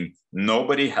screening,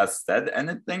 nobody has said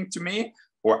anything to me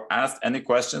or asked any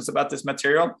questions about this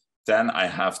material, then I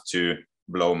have to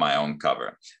blow my own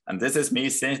cover. And this is me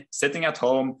sitting at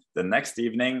home the next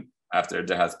evening after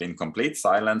there has been complete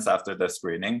silence after the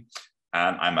screening.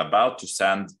 And I'm about to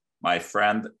send my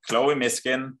friend Chloe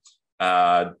Miskin,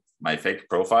 my fake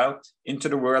profile, into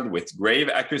the world with grave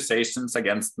accusations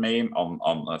against me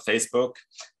on Facebook,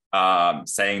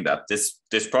 saying that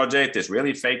this project is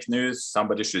really fake news.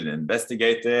 Somebody should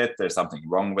investigate it. There's something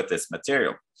wrong with this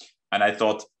material. And I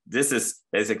thought, this is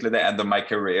basically the end of my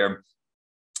career.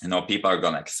 People are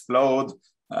going to explode.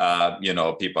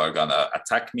 People are going to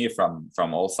attack me from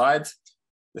all sides.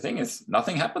 The thing is,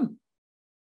 nothing happened.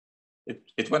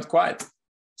 It went quiet.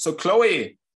 So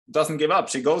Chloe doesn't give up.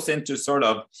 She goes into sort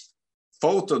of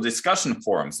photo discussion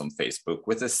forums on Facebook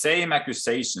with the same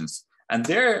accusations. And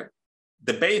their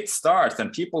debate starts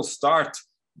and people start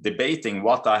debating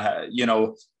what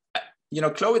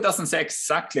Chloe doesn't say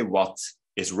exactly what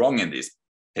is wrong in these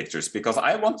pictures, because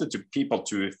I wanted people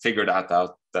to figure that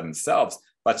out themselves,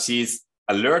 but she's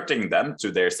alerting them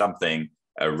to there's something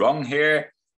wrong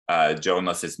here.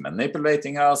 Jonas is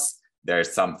manipulating us.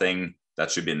 There's something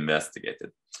that should be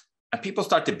investigated. And people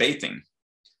start debating.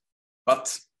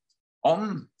 But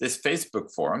on this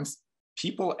Facebook forums,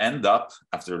 people end up,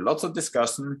 after lots of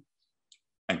discussion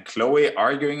and Chloe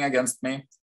arguing against me,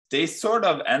 they sort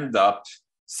of end up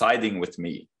siding with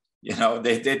me.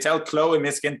 They tell Chloe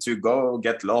Miskin to go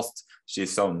get lost.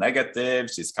 She's so negative.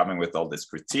 She's coming with all this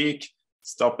critique.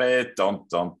 Stop it. Don't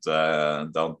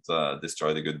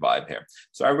destroy the good vibe here.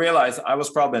 So I realized I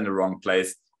was probably in the wrong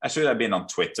place. I should have been on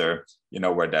Twitter,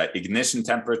 where the ignition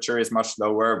temperature is much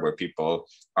lower, where people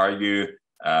argue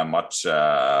much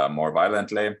more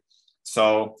violently.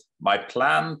 So my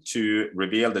plan to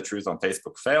reveal the truth on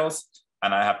Facebook fails,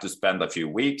 and I have to spend a few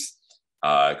weeks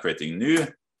creating new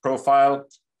profile,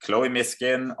 Chloe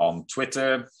Miskin on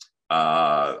Twitter.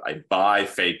 I buy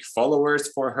fake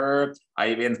followers for her.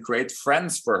 I even create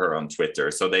friends for her on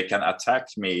Twitter so they can attack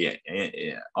me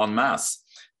en masse.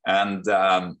 And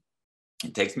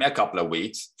it takes me a couple of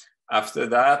weeks. After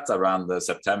that, around the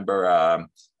September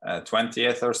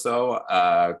 20th or so,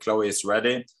 Chloe is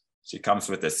ready. She comes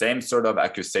with the same sort of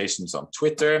accusations on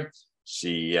Twitter.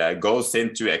 She goes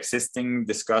into existing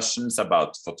discussions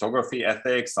about photography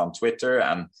ethics on Twitter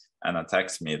and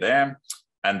attacks me there.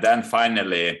 And then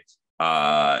finally,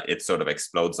 it sort of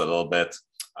explodes a little bit.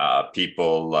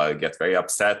 People get very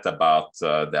upset about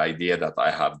the idea that I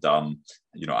have done.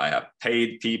 I have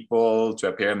paid people to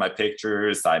appear in my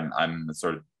pictures. I'm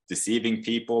sort of deceiving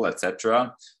people,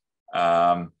 etc.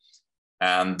 And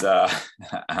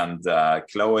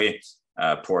Chloe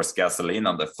pours gasoline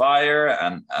on the fire,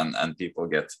 and people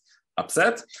get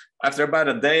upset. After about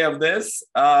a day of this,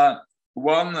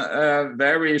 one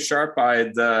very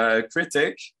sharp-eyed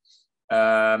critic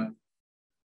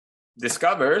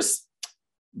discovers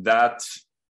that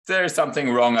there's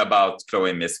something wrong about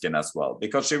Chloe Miskin as well,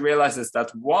 because she realizes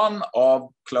that one of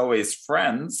Chloe's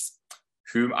friends,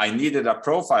 whom I needed a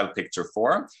profile picture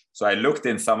for, so I looked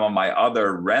in some of my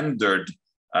other rendered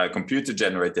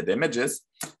computer-generated images,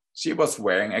 she was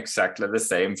wearing exactly the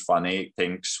same funny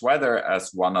pink sweater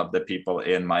as one of the people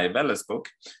in my Welles book.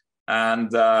 And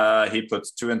he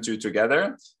puts two and two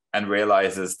together and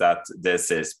realizes that this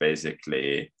is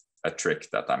basically a trick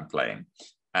that I'm playing.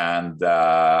 And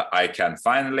I can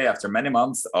finally, after many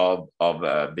months of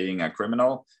being a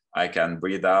criminal, I can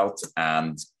breathe out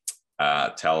and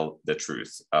tell the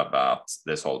truth about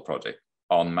this whole project.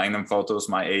 On Magnum Photos,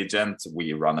 my agent,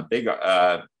 we run a big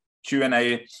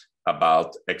Q&A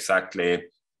about exactly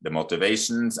the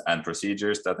motivations and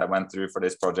procedures that I went through for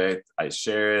this project. I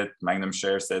share it, Magnum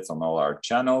shares it on all our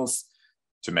channels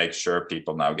to make sure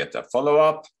people now get a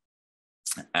follow-up.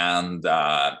 And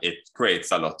it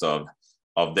creates a lot of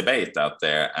debate out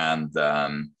there and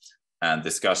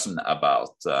discussion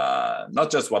about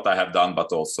not just what I have done,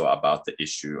 but also about the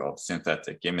issue of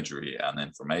synthetic imagery and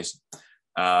information.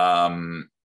 Yeah,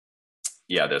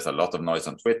 there's a lot of noise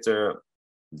on Twitter.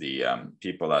 The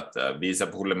people at Visa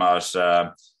Problemage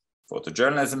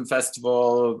Photojournalism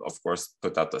Festival, of course,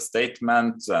 put out a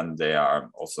statement, and they are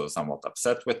also somewhat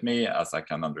upset with me, as I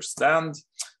can understand.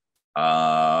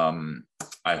 I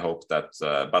hope that,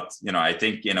 but I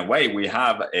think in a way we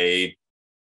have a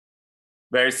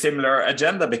very similar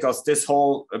agenda, because this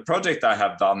whole project I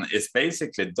have done is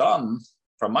basically done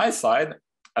from my side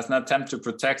as an attempt to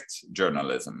protect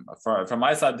journalism. From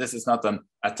my side, this is not an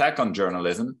attack on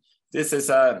journalism. This is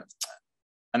an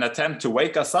attempt to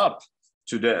wake us up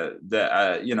to the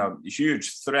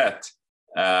huge threat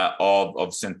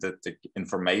of synthetic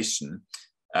information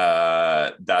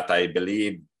that I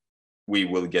believe we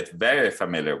will get very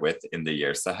familiar with in the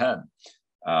years ahead.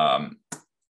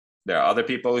 There are other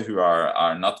people who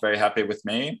are not very happy with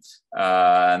me,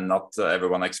 not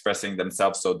everyone expressing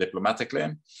themselves so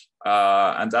diplomatically.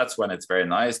 And that's when it's very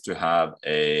nice to have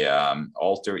a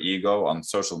alter ego on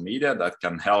social media that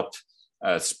can help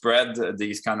spread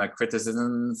these kind of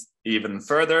criticisms even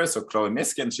further. So Chloe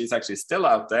Miskin, she's actually still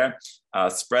out there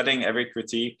spreading every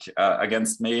critique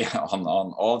against me on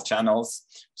all channels.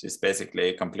 She's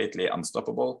basically completely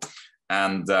unstoppable.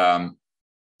 And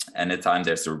anytime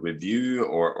there's a review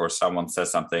or someone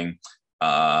says something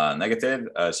negative,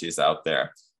 she's out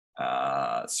there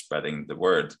spreading the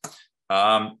word.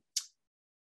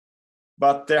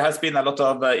 But there has been a lot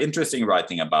of interesting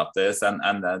writing about this, and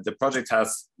the project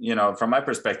has, you know, from my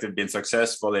perspective, been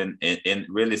successful in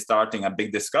really starting a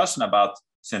big discussion about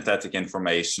synthetic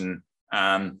information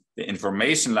and the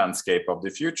information landscape of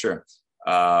the future.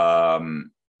 You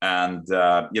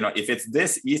know, if it's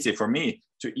this easy for me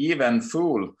to even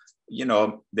fool, you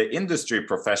know, the industry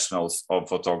professionals of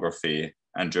photography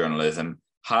and journalism,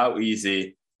 how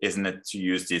easy isn't it to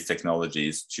use these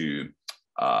technologies to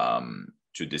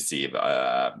deceive,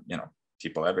 you know,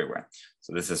 people everywhere?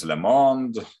 So this is Le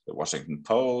Monde, the Washington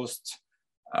Post,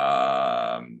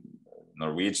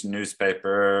 Norwegian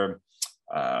newspaper,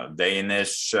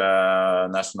 Danish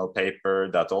national paper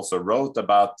that also wrote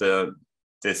about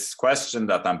this question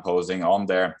that I'm posing on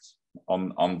their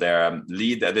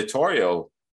lead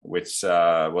editorial, which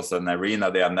was an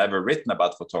arena they have never written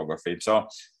about photography. So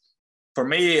for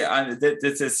me,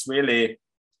 this is really,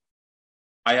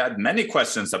 I had many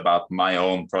questions about my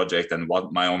own project and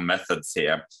what my own methods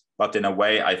here, but in a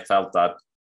way, I felt that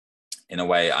in a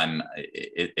way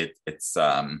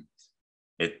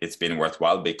it's been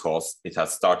worthwhile because it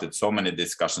has started so many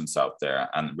discussions out there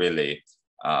and really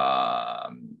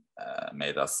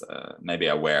made us maybe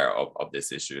aware of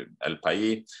this issue. El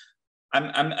País.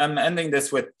 I'm ending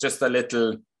this with just a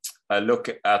little look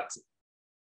at.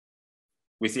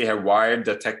 We see here Wired,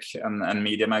 the tech and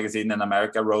media magazine in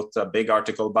America, wrote a big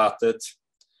article about it.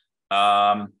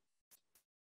 I'd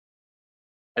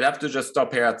have to just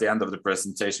stop here at the end of the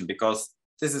presentation because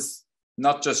this is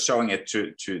not just showing it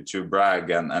to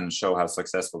brag and show how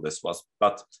successful this was,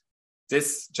 but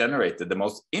this generated the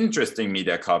most interesting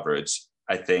media coverage,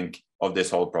 I think, of this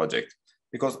whole project.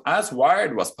 Because as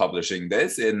Wired was publishing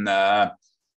this on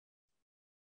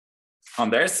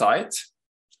their site,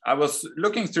 I was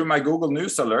looking through my Google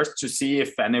News alerts to see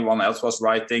if anyone else was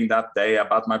writing that day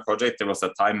about my project. There was a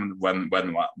time when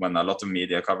a lot of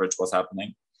media coverage was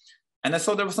happening. And I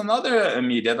saw there was another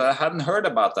media that I hadn't heard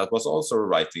about that was also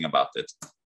writing about it,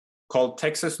 called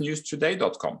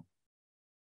TexasNewsToday.com.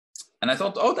 And I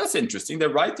thought, oh, that's interesting. They're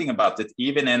writing about it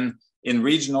even in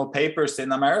regional papers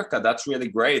in America. That's really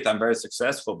great. I'm very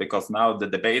successful because now the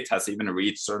debate has even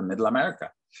reached sort of Middle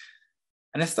America.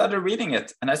 And I started reading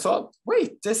it and I thought,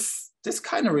 wait, this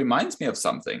kind of reminds me of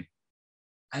something.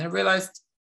 And I realized,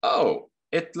 oh,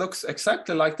 it looks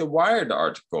exactly like the Wired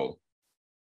article.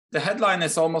 The headline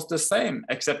is almost the same,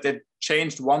 except it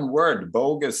changed one word,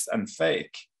 bogus and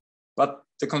fake. But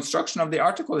the construction of the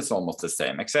article is almost the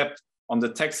same, except on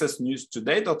the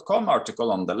TexasNewsToday.com article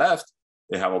on the left,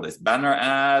 they have all these banner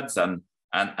ads and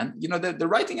you know, the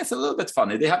writing is a little bit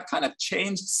funny. They have kind of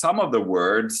changed some of the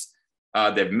words.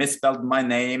 They've misspelled my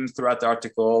name throughout the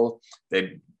article.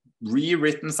 They've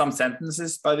rewritten some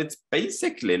sentences, but it's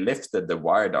basically lifted the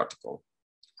Wired article.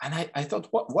 And I thought,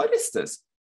 what is this?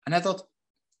 And I thought,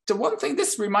 the one thing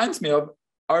this reminds me of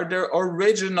are the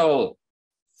original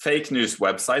fake news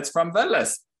websites from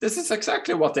Veles. This is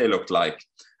exactly what they look like.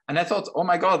 And I thought, oh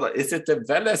my God, is it the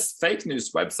Veles fake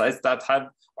news websites that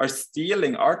are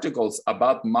stealing articles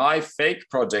about my fake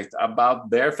project, about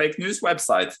their fake news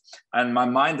websites? And my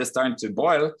mind is starting to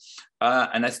boil.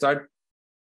 And I start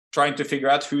trying to figure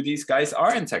out who these guys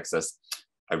are in Texas.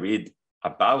 I read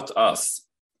about us.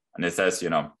 And it says,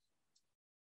 you know,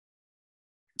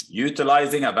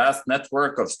 utilizing a vast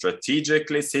network of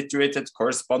strategically situated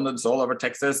correspondents all over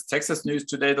Texas,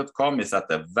 TexasNewsToday.com is at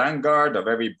the vanguard of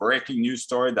every breaking news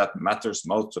story that matters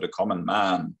most to the common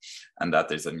man. And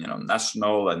that is a, you know,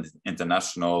 national and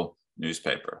international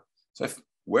newspaper. So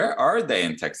where are they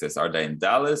in Texas? Are they in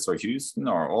Dallas or Houston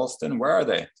or Austin? Where are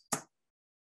they?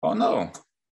 Oh no,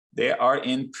 they are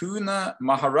in Pune,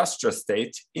 Maharashtra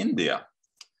state, India.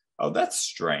 Oh, that's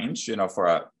strange, you know, for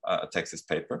a Texas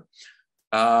paper.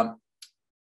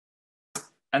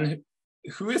 And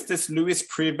who is this Louis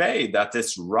Privé that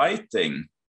is writing?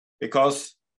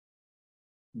 Because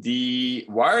the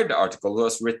Wired article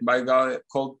was written by a guy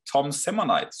called Tom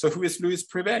Simonite. So who is Louis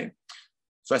Privé?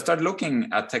 So I started looking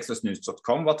at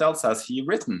TexasNews.com. What else has he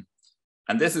written?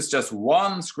 And this is just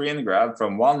one screen grab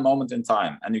from one moment in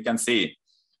time. And you can see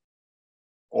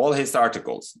all his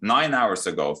articles, 9 hours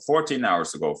ago, 14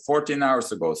 hours ago, 14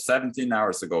 hours ago, 17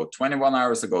 hours ago, 21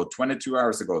 hours ago, 22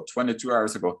 hours ago, 22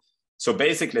 hours ago. So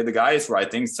basically the guy is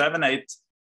writing 7, 8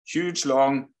 huge,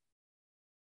 long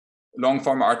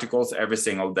form articles every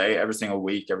single day, every single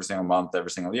week, every single month,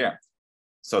 every single year.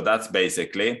 So that's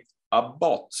basically a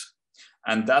bot.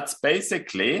 And that's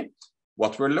basically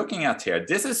what we're looking at here.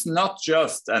 This is not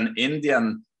just an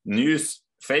Indian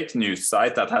fake news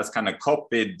site that has kind of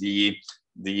copied the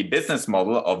business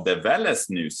model of the Veles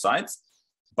news sites.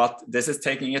 But this is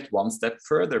taking it one step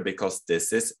further because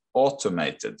this is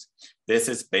automated. This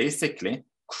is basically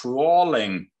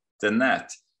crawling the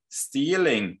net,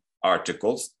 stealing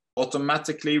articles,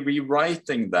 automatically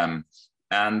rewriting them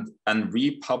and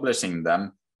republishing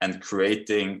them and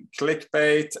creating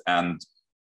clickbait and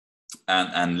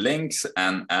links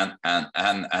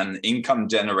and income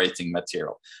generating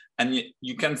material. And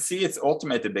you can see it's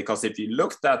automated because if you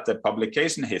looked at the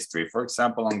publication history, for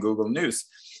example, on Google News,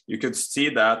 you could see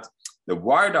that the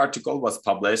Wired article was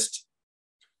published,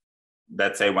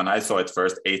 let's say when I saw it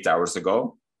first, 8 hours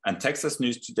ago, and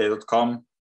TexasNewsToday.com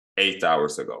 8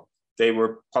 hours ago. They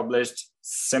were published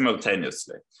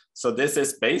simultaneously. So this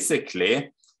is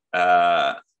basically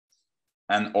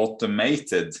an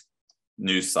automated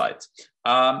news site.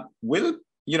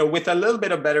 With a little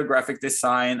bit of better graphic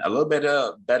design, a little bit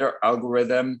of better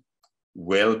algorithm,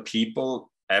 will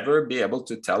people ever be able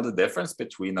to tell the difference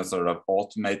between a sort of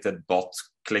automated bot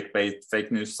clickbait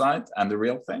fake news site and the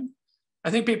real thing? I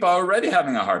think people are already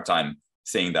having a hard time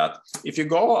seeing that. If you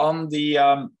go on the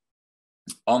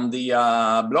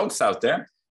blogs out there,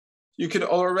 you could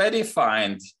already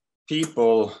find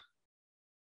people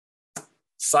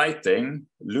citing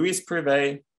Louis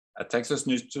Privé at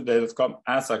TexasNewsToday.com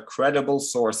as a credible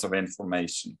source of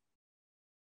information.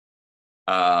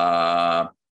 And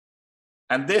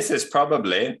this is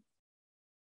probably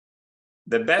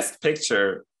the best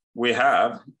picture we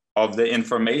have of the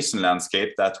information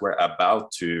landscape that we're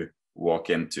about to walk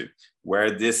into,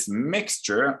 where this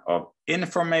mixture of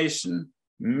information,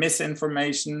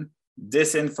 misinformation,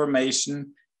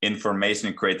 disinformation,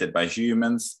 information created by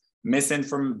humans,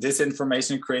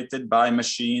 disinformation created by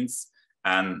machines,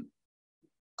 and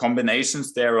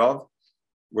combinations thereof,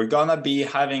 we're gonna be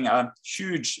having a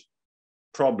huge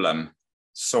problem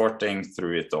sorting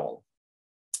through it all.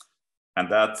 And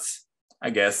that's,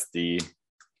 I guess, the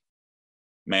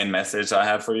main message I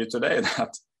have for you today,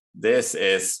 that this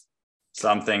is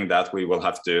something that we will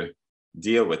have to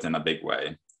deal with in a big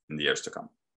way in the years to come.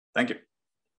 Thank you.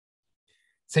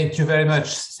 Thank you very much.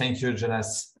 Thank you,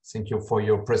 Jonas. Thank you for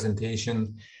your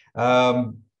presentation.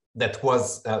 That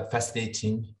was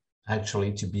fascinating,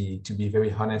 actually, to be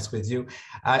very honest with you.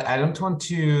 I don't want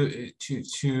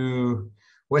to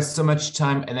waste so much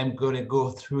time, and I'm going to go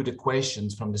through the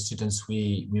questions from the students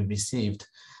we received.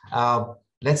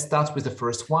 Let's start with the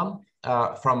first one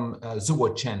from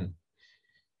Zuo Chen.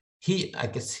 I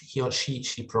guess he or she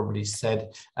probably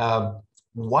said,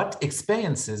 what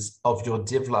experiences of your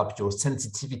developed your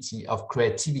sensitivity of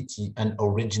creativity and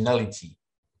originality?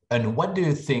 And what do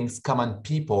you think common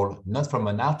people, not from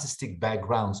an artistic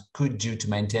background, could do to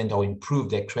maintain or improve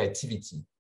their creativity?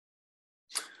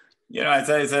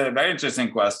 It's a very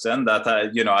interesting question that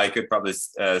I could probably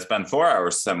spend 4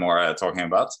 hours more talking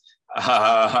about,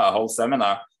 a whole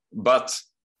seminar. But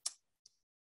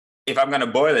if I'm going to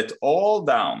boil it all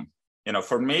down,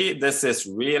 for me, this is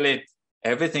really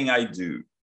everything I do,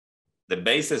 the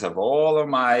basis of all of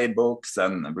my books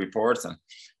and reports, and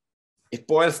it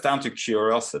boils down to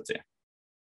curiosity.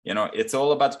 It's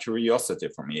all about curiosity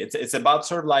for me. It's about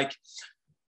sort of like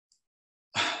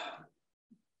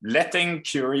letting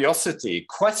curiosity,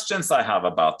 questions I have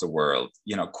about the world,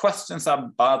 questions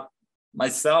about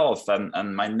myself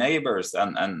and my neighbors,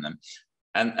 and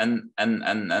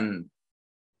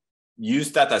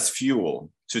use that as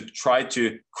fuel to try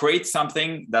to create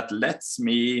something that lets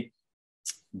me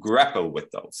grapple with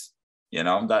those.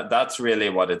 That's really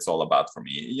what it's all about for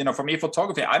me. For me,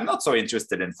 photography, I'm not so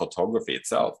interested in photography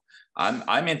itself.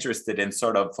 I'm interested in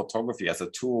sort of photography as a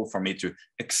tool for me to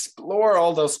explore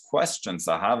all those questions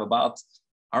I have about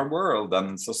our world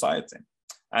and society.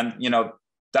 And,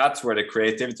 that's where the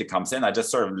creativity comes in. I just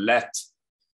sort of let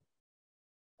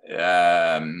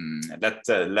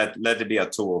it be a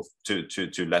tool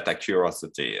to let that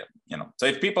curiosity, So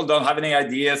if people don't have any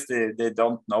ideas, they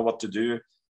don't know what to do,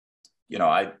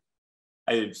 I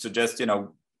suggest,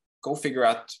 go figure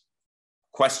out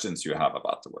questions you have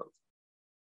about the world.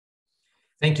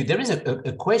 Thank you. There is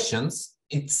a question.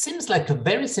 It seems like a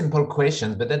very simple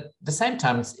question, but at the same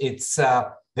time, it's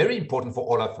very important for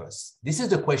all of us. This is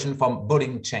the question from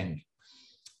Boling Cheng.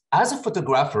 As a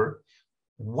photographer,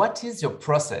 what is your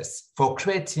process for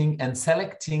creating and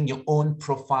selecting your own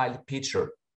profile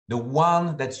picture, the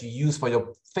one that you use for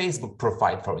your Facebook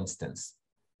profile, for instance?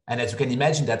 And as you can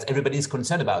imagine, that everybody is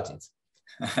concerned about it.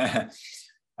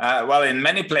 Well, in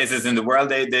many places in the world,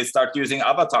 they start using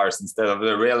avatars instead of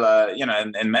the real,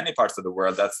 in many parts of the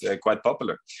world, that's quite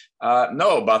popular.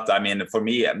 No, but I mean, for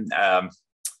me,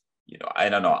 I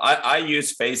don't know. I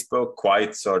use Facebook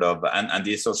quite sort of, and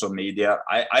these social media.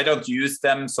 I don't use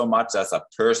them so much as a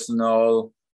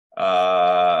personal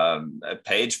A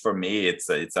page for me, it's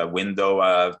a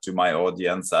window to my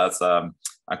audience as a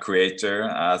creator,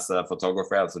 as a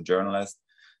photographer, as a journalist.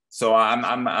 So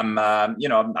I'm you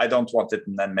know, I don't want it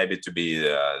then maybe to be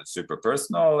super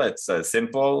personal. It's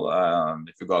simple.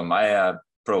 If you go on my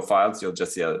profiles, you'll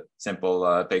just see a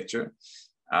simple picture.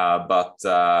 But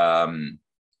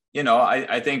you know,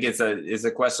 I think it's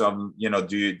a question of, you know,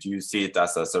 do you see it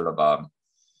as a sort of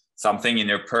something in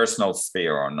your personal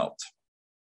sphere or not?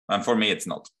 And for me, it's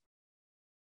not.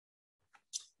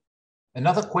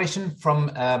 Another question from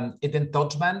Eden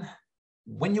Dodgeman.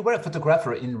 When you were a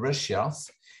photographer in Russia,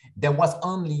 there was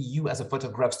only you as a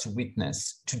photographer to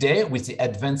witness. Today, with the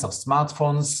advance of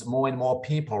smartphones, more and more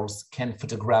people can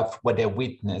photograph what they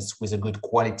witness with a good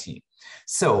quality.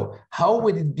 So how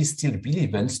would it be still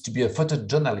relevant to be a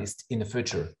photojournalist in the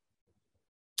future?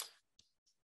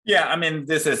 Yeah, I mean,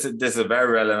 this is a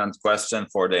very relevant question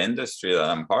for the industry that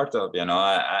I'm part of, you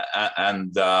know,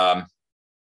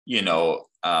 you know,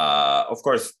 of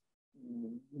course,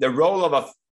 the role of a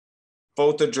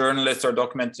photojournalist or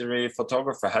documentary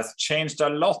photographer has changed a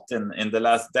lot in the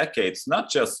last decades,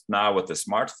 not just now with the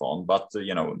smartphone, but,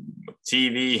 you know,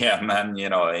 TV and you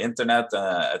know, internet,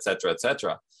 et cetera, et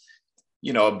cetera.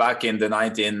 You know, back in the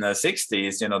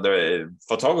 1960s, you know, the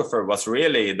photographer was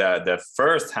really the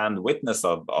first-hand witness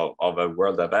of a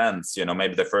world events, you know,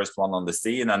 maybe the first one on the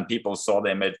scene, and people saw the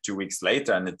image 2 weeks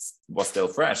later and it was still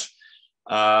fresh.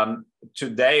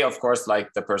 Today, of course,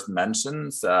 like the person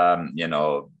mentions, you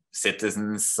know,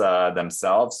 citizens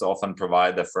themselves often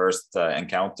provide the first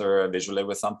encounter visually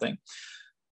with something.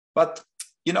 But,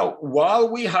 you know, while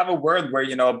we have a world where,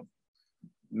 you know,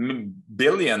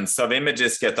 billions of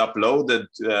images get uploaded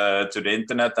to the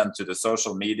internet and to the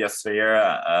social media sphere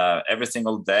every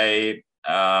single day,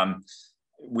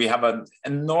 we have an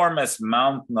enormous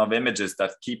mountain of images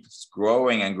that keeps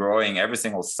growing and growing every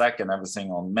single second, every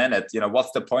single minute. You know,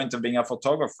 what's the point of being a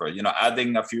photographer? You know,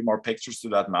 adding a few more pictures to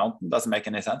that mountain doesn't make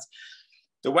any sense.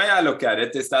 The way I look at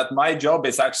it is that my job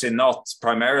is actually not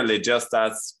primarily just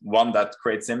as one that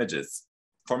creates images.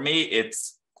 For me,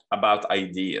 it's about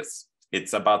ideas.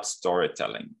 It's about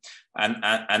storytelling.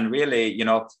 And really, you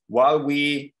know, while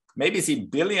we maybe see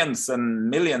billions and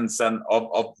millions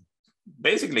of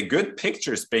basically good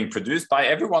pictures being produced by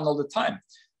everyone all the time,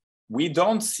 we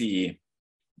don't see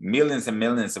millions and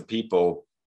millions of people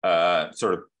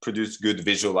sort of produce good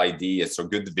visual ideas or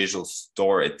good visual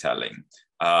storytelling.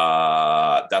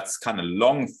 That's kind of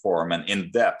long form and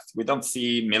in depth. We don't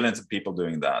see millions of people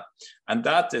doing that. And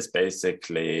that is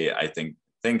basically, I think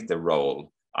the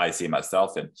role I see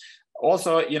myself in.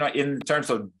 Also, you know, in terms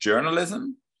of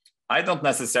journalism, I don't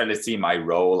necessarily see my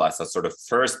role as a sort of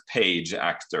first page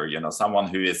actor, you know, someone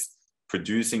who is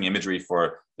producing imagery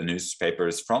for the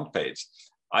newspaper's front page.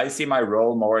 I see my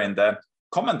role more in the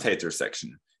commentator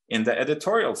section, in the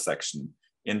editorial section,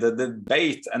 in the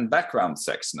debate and background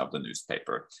section of the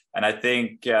newspaper. And I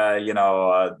think, you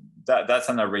know, that's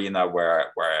an arena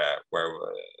where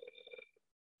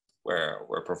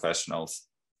professionals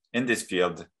in this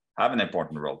field have an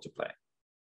important role to play.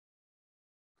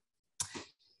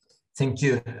 Thank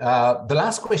you. The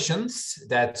last questions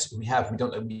that we have,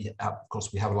 of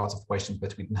course, we have a lot of questions,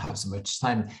 but we don't have so much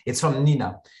time. It's from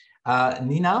Nina.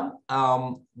 Nina,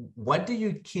 what do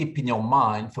you keep in your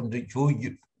mind from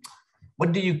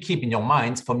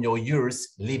your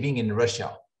years living in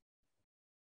Russia?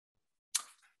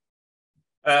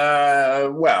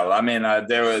 Well, I mean,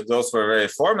 those were very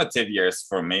formative years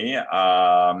for me,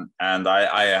 and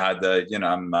I had, you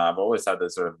know, I've always had a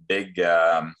sort of big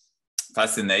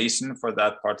fascination for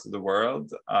that part of the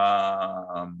world.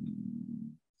 I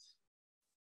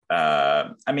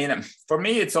mean, for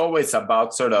me, it's always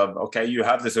about sort of, okay, you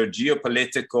have this sort of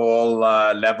geopolitical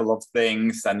level of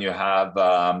things, and you have,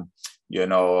 you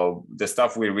know, the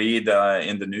stuff we read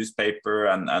in the newspaper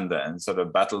and sort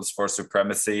of battles for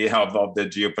supremacy of the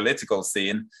geopolitical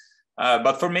scene.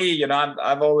 But for me, you know,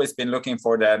 I've always been looking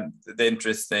for the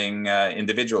interesting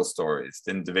individual stories,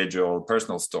 the individual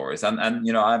personal stories. And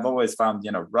you know, I've always found,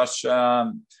 you know,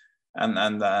 Russia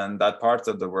and that part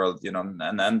of the world, you know,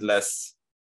 an endless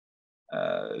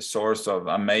source of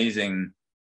amazing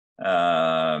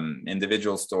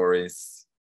individual stories,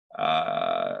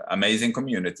 amazing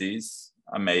communities,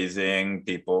 amazing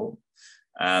people.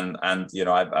 And you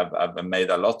know, I've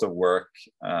made a lot of work,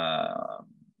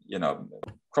 you know,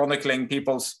 chronicling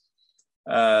people's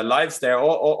lives there,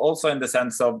 also in the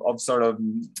sense of sort of,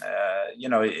 you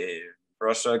know,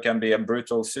 Russia can be a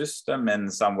brutal system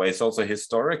in some ways, also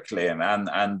historically, and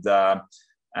that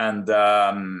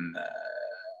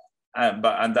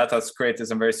has created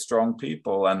some very strong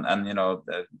people and you know,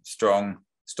 strong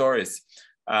stories.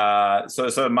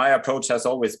 So my approach has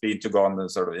always been to go on the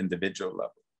sort of individual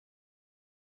level.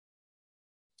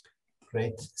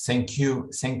 Great, thank you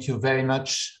very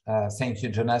much. Thank you,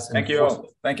 Jonas. Thank you all.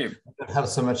 Thank you. I don't have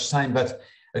so much time, but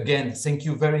again, thank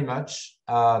you very much.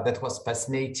 That was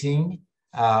fascinating.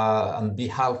 On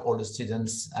behalf of all the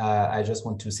students, I just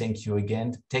want to thank you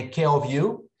again. Take care of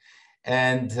you,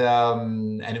 and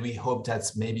we hope that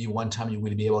maybe one time you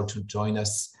will be able to join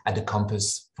us at the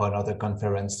campus for another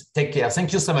conference. Take care.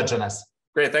 Thank you so much, Jonas.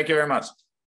 Great. Thank you very much.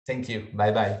 Thank you.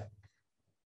 Bye-bye.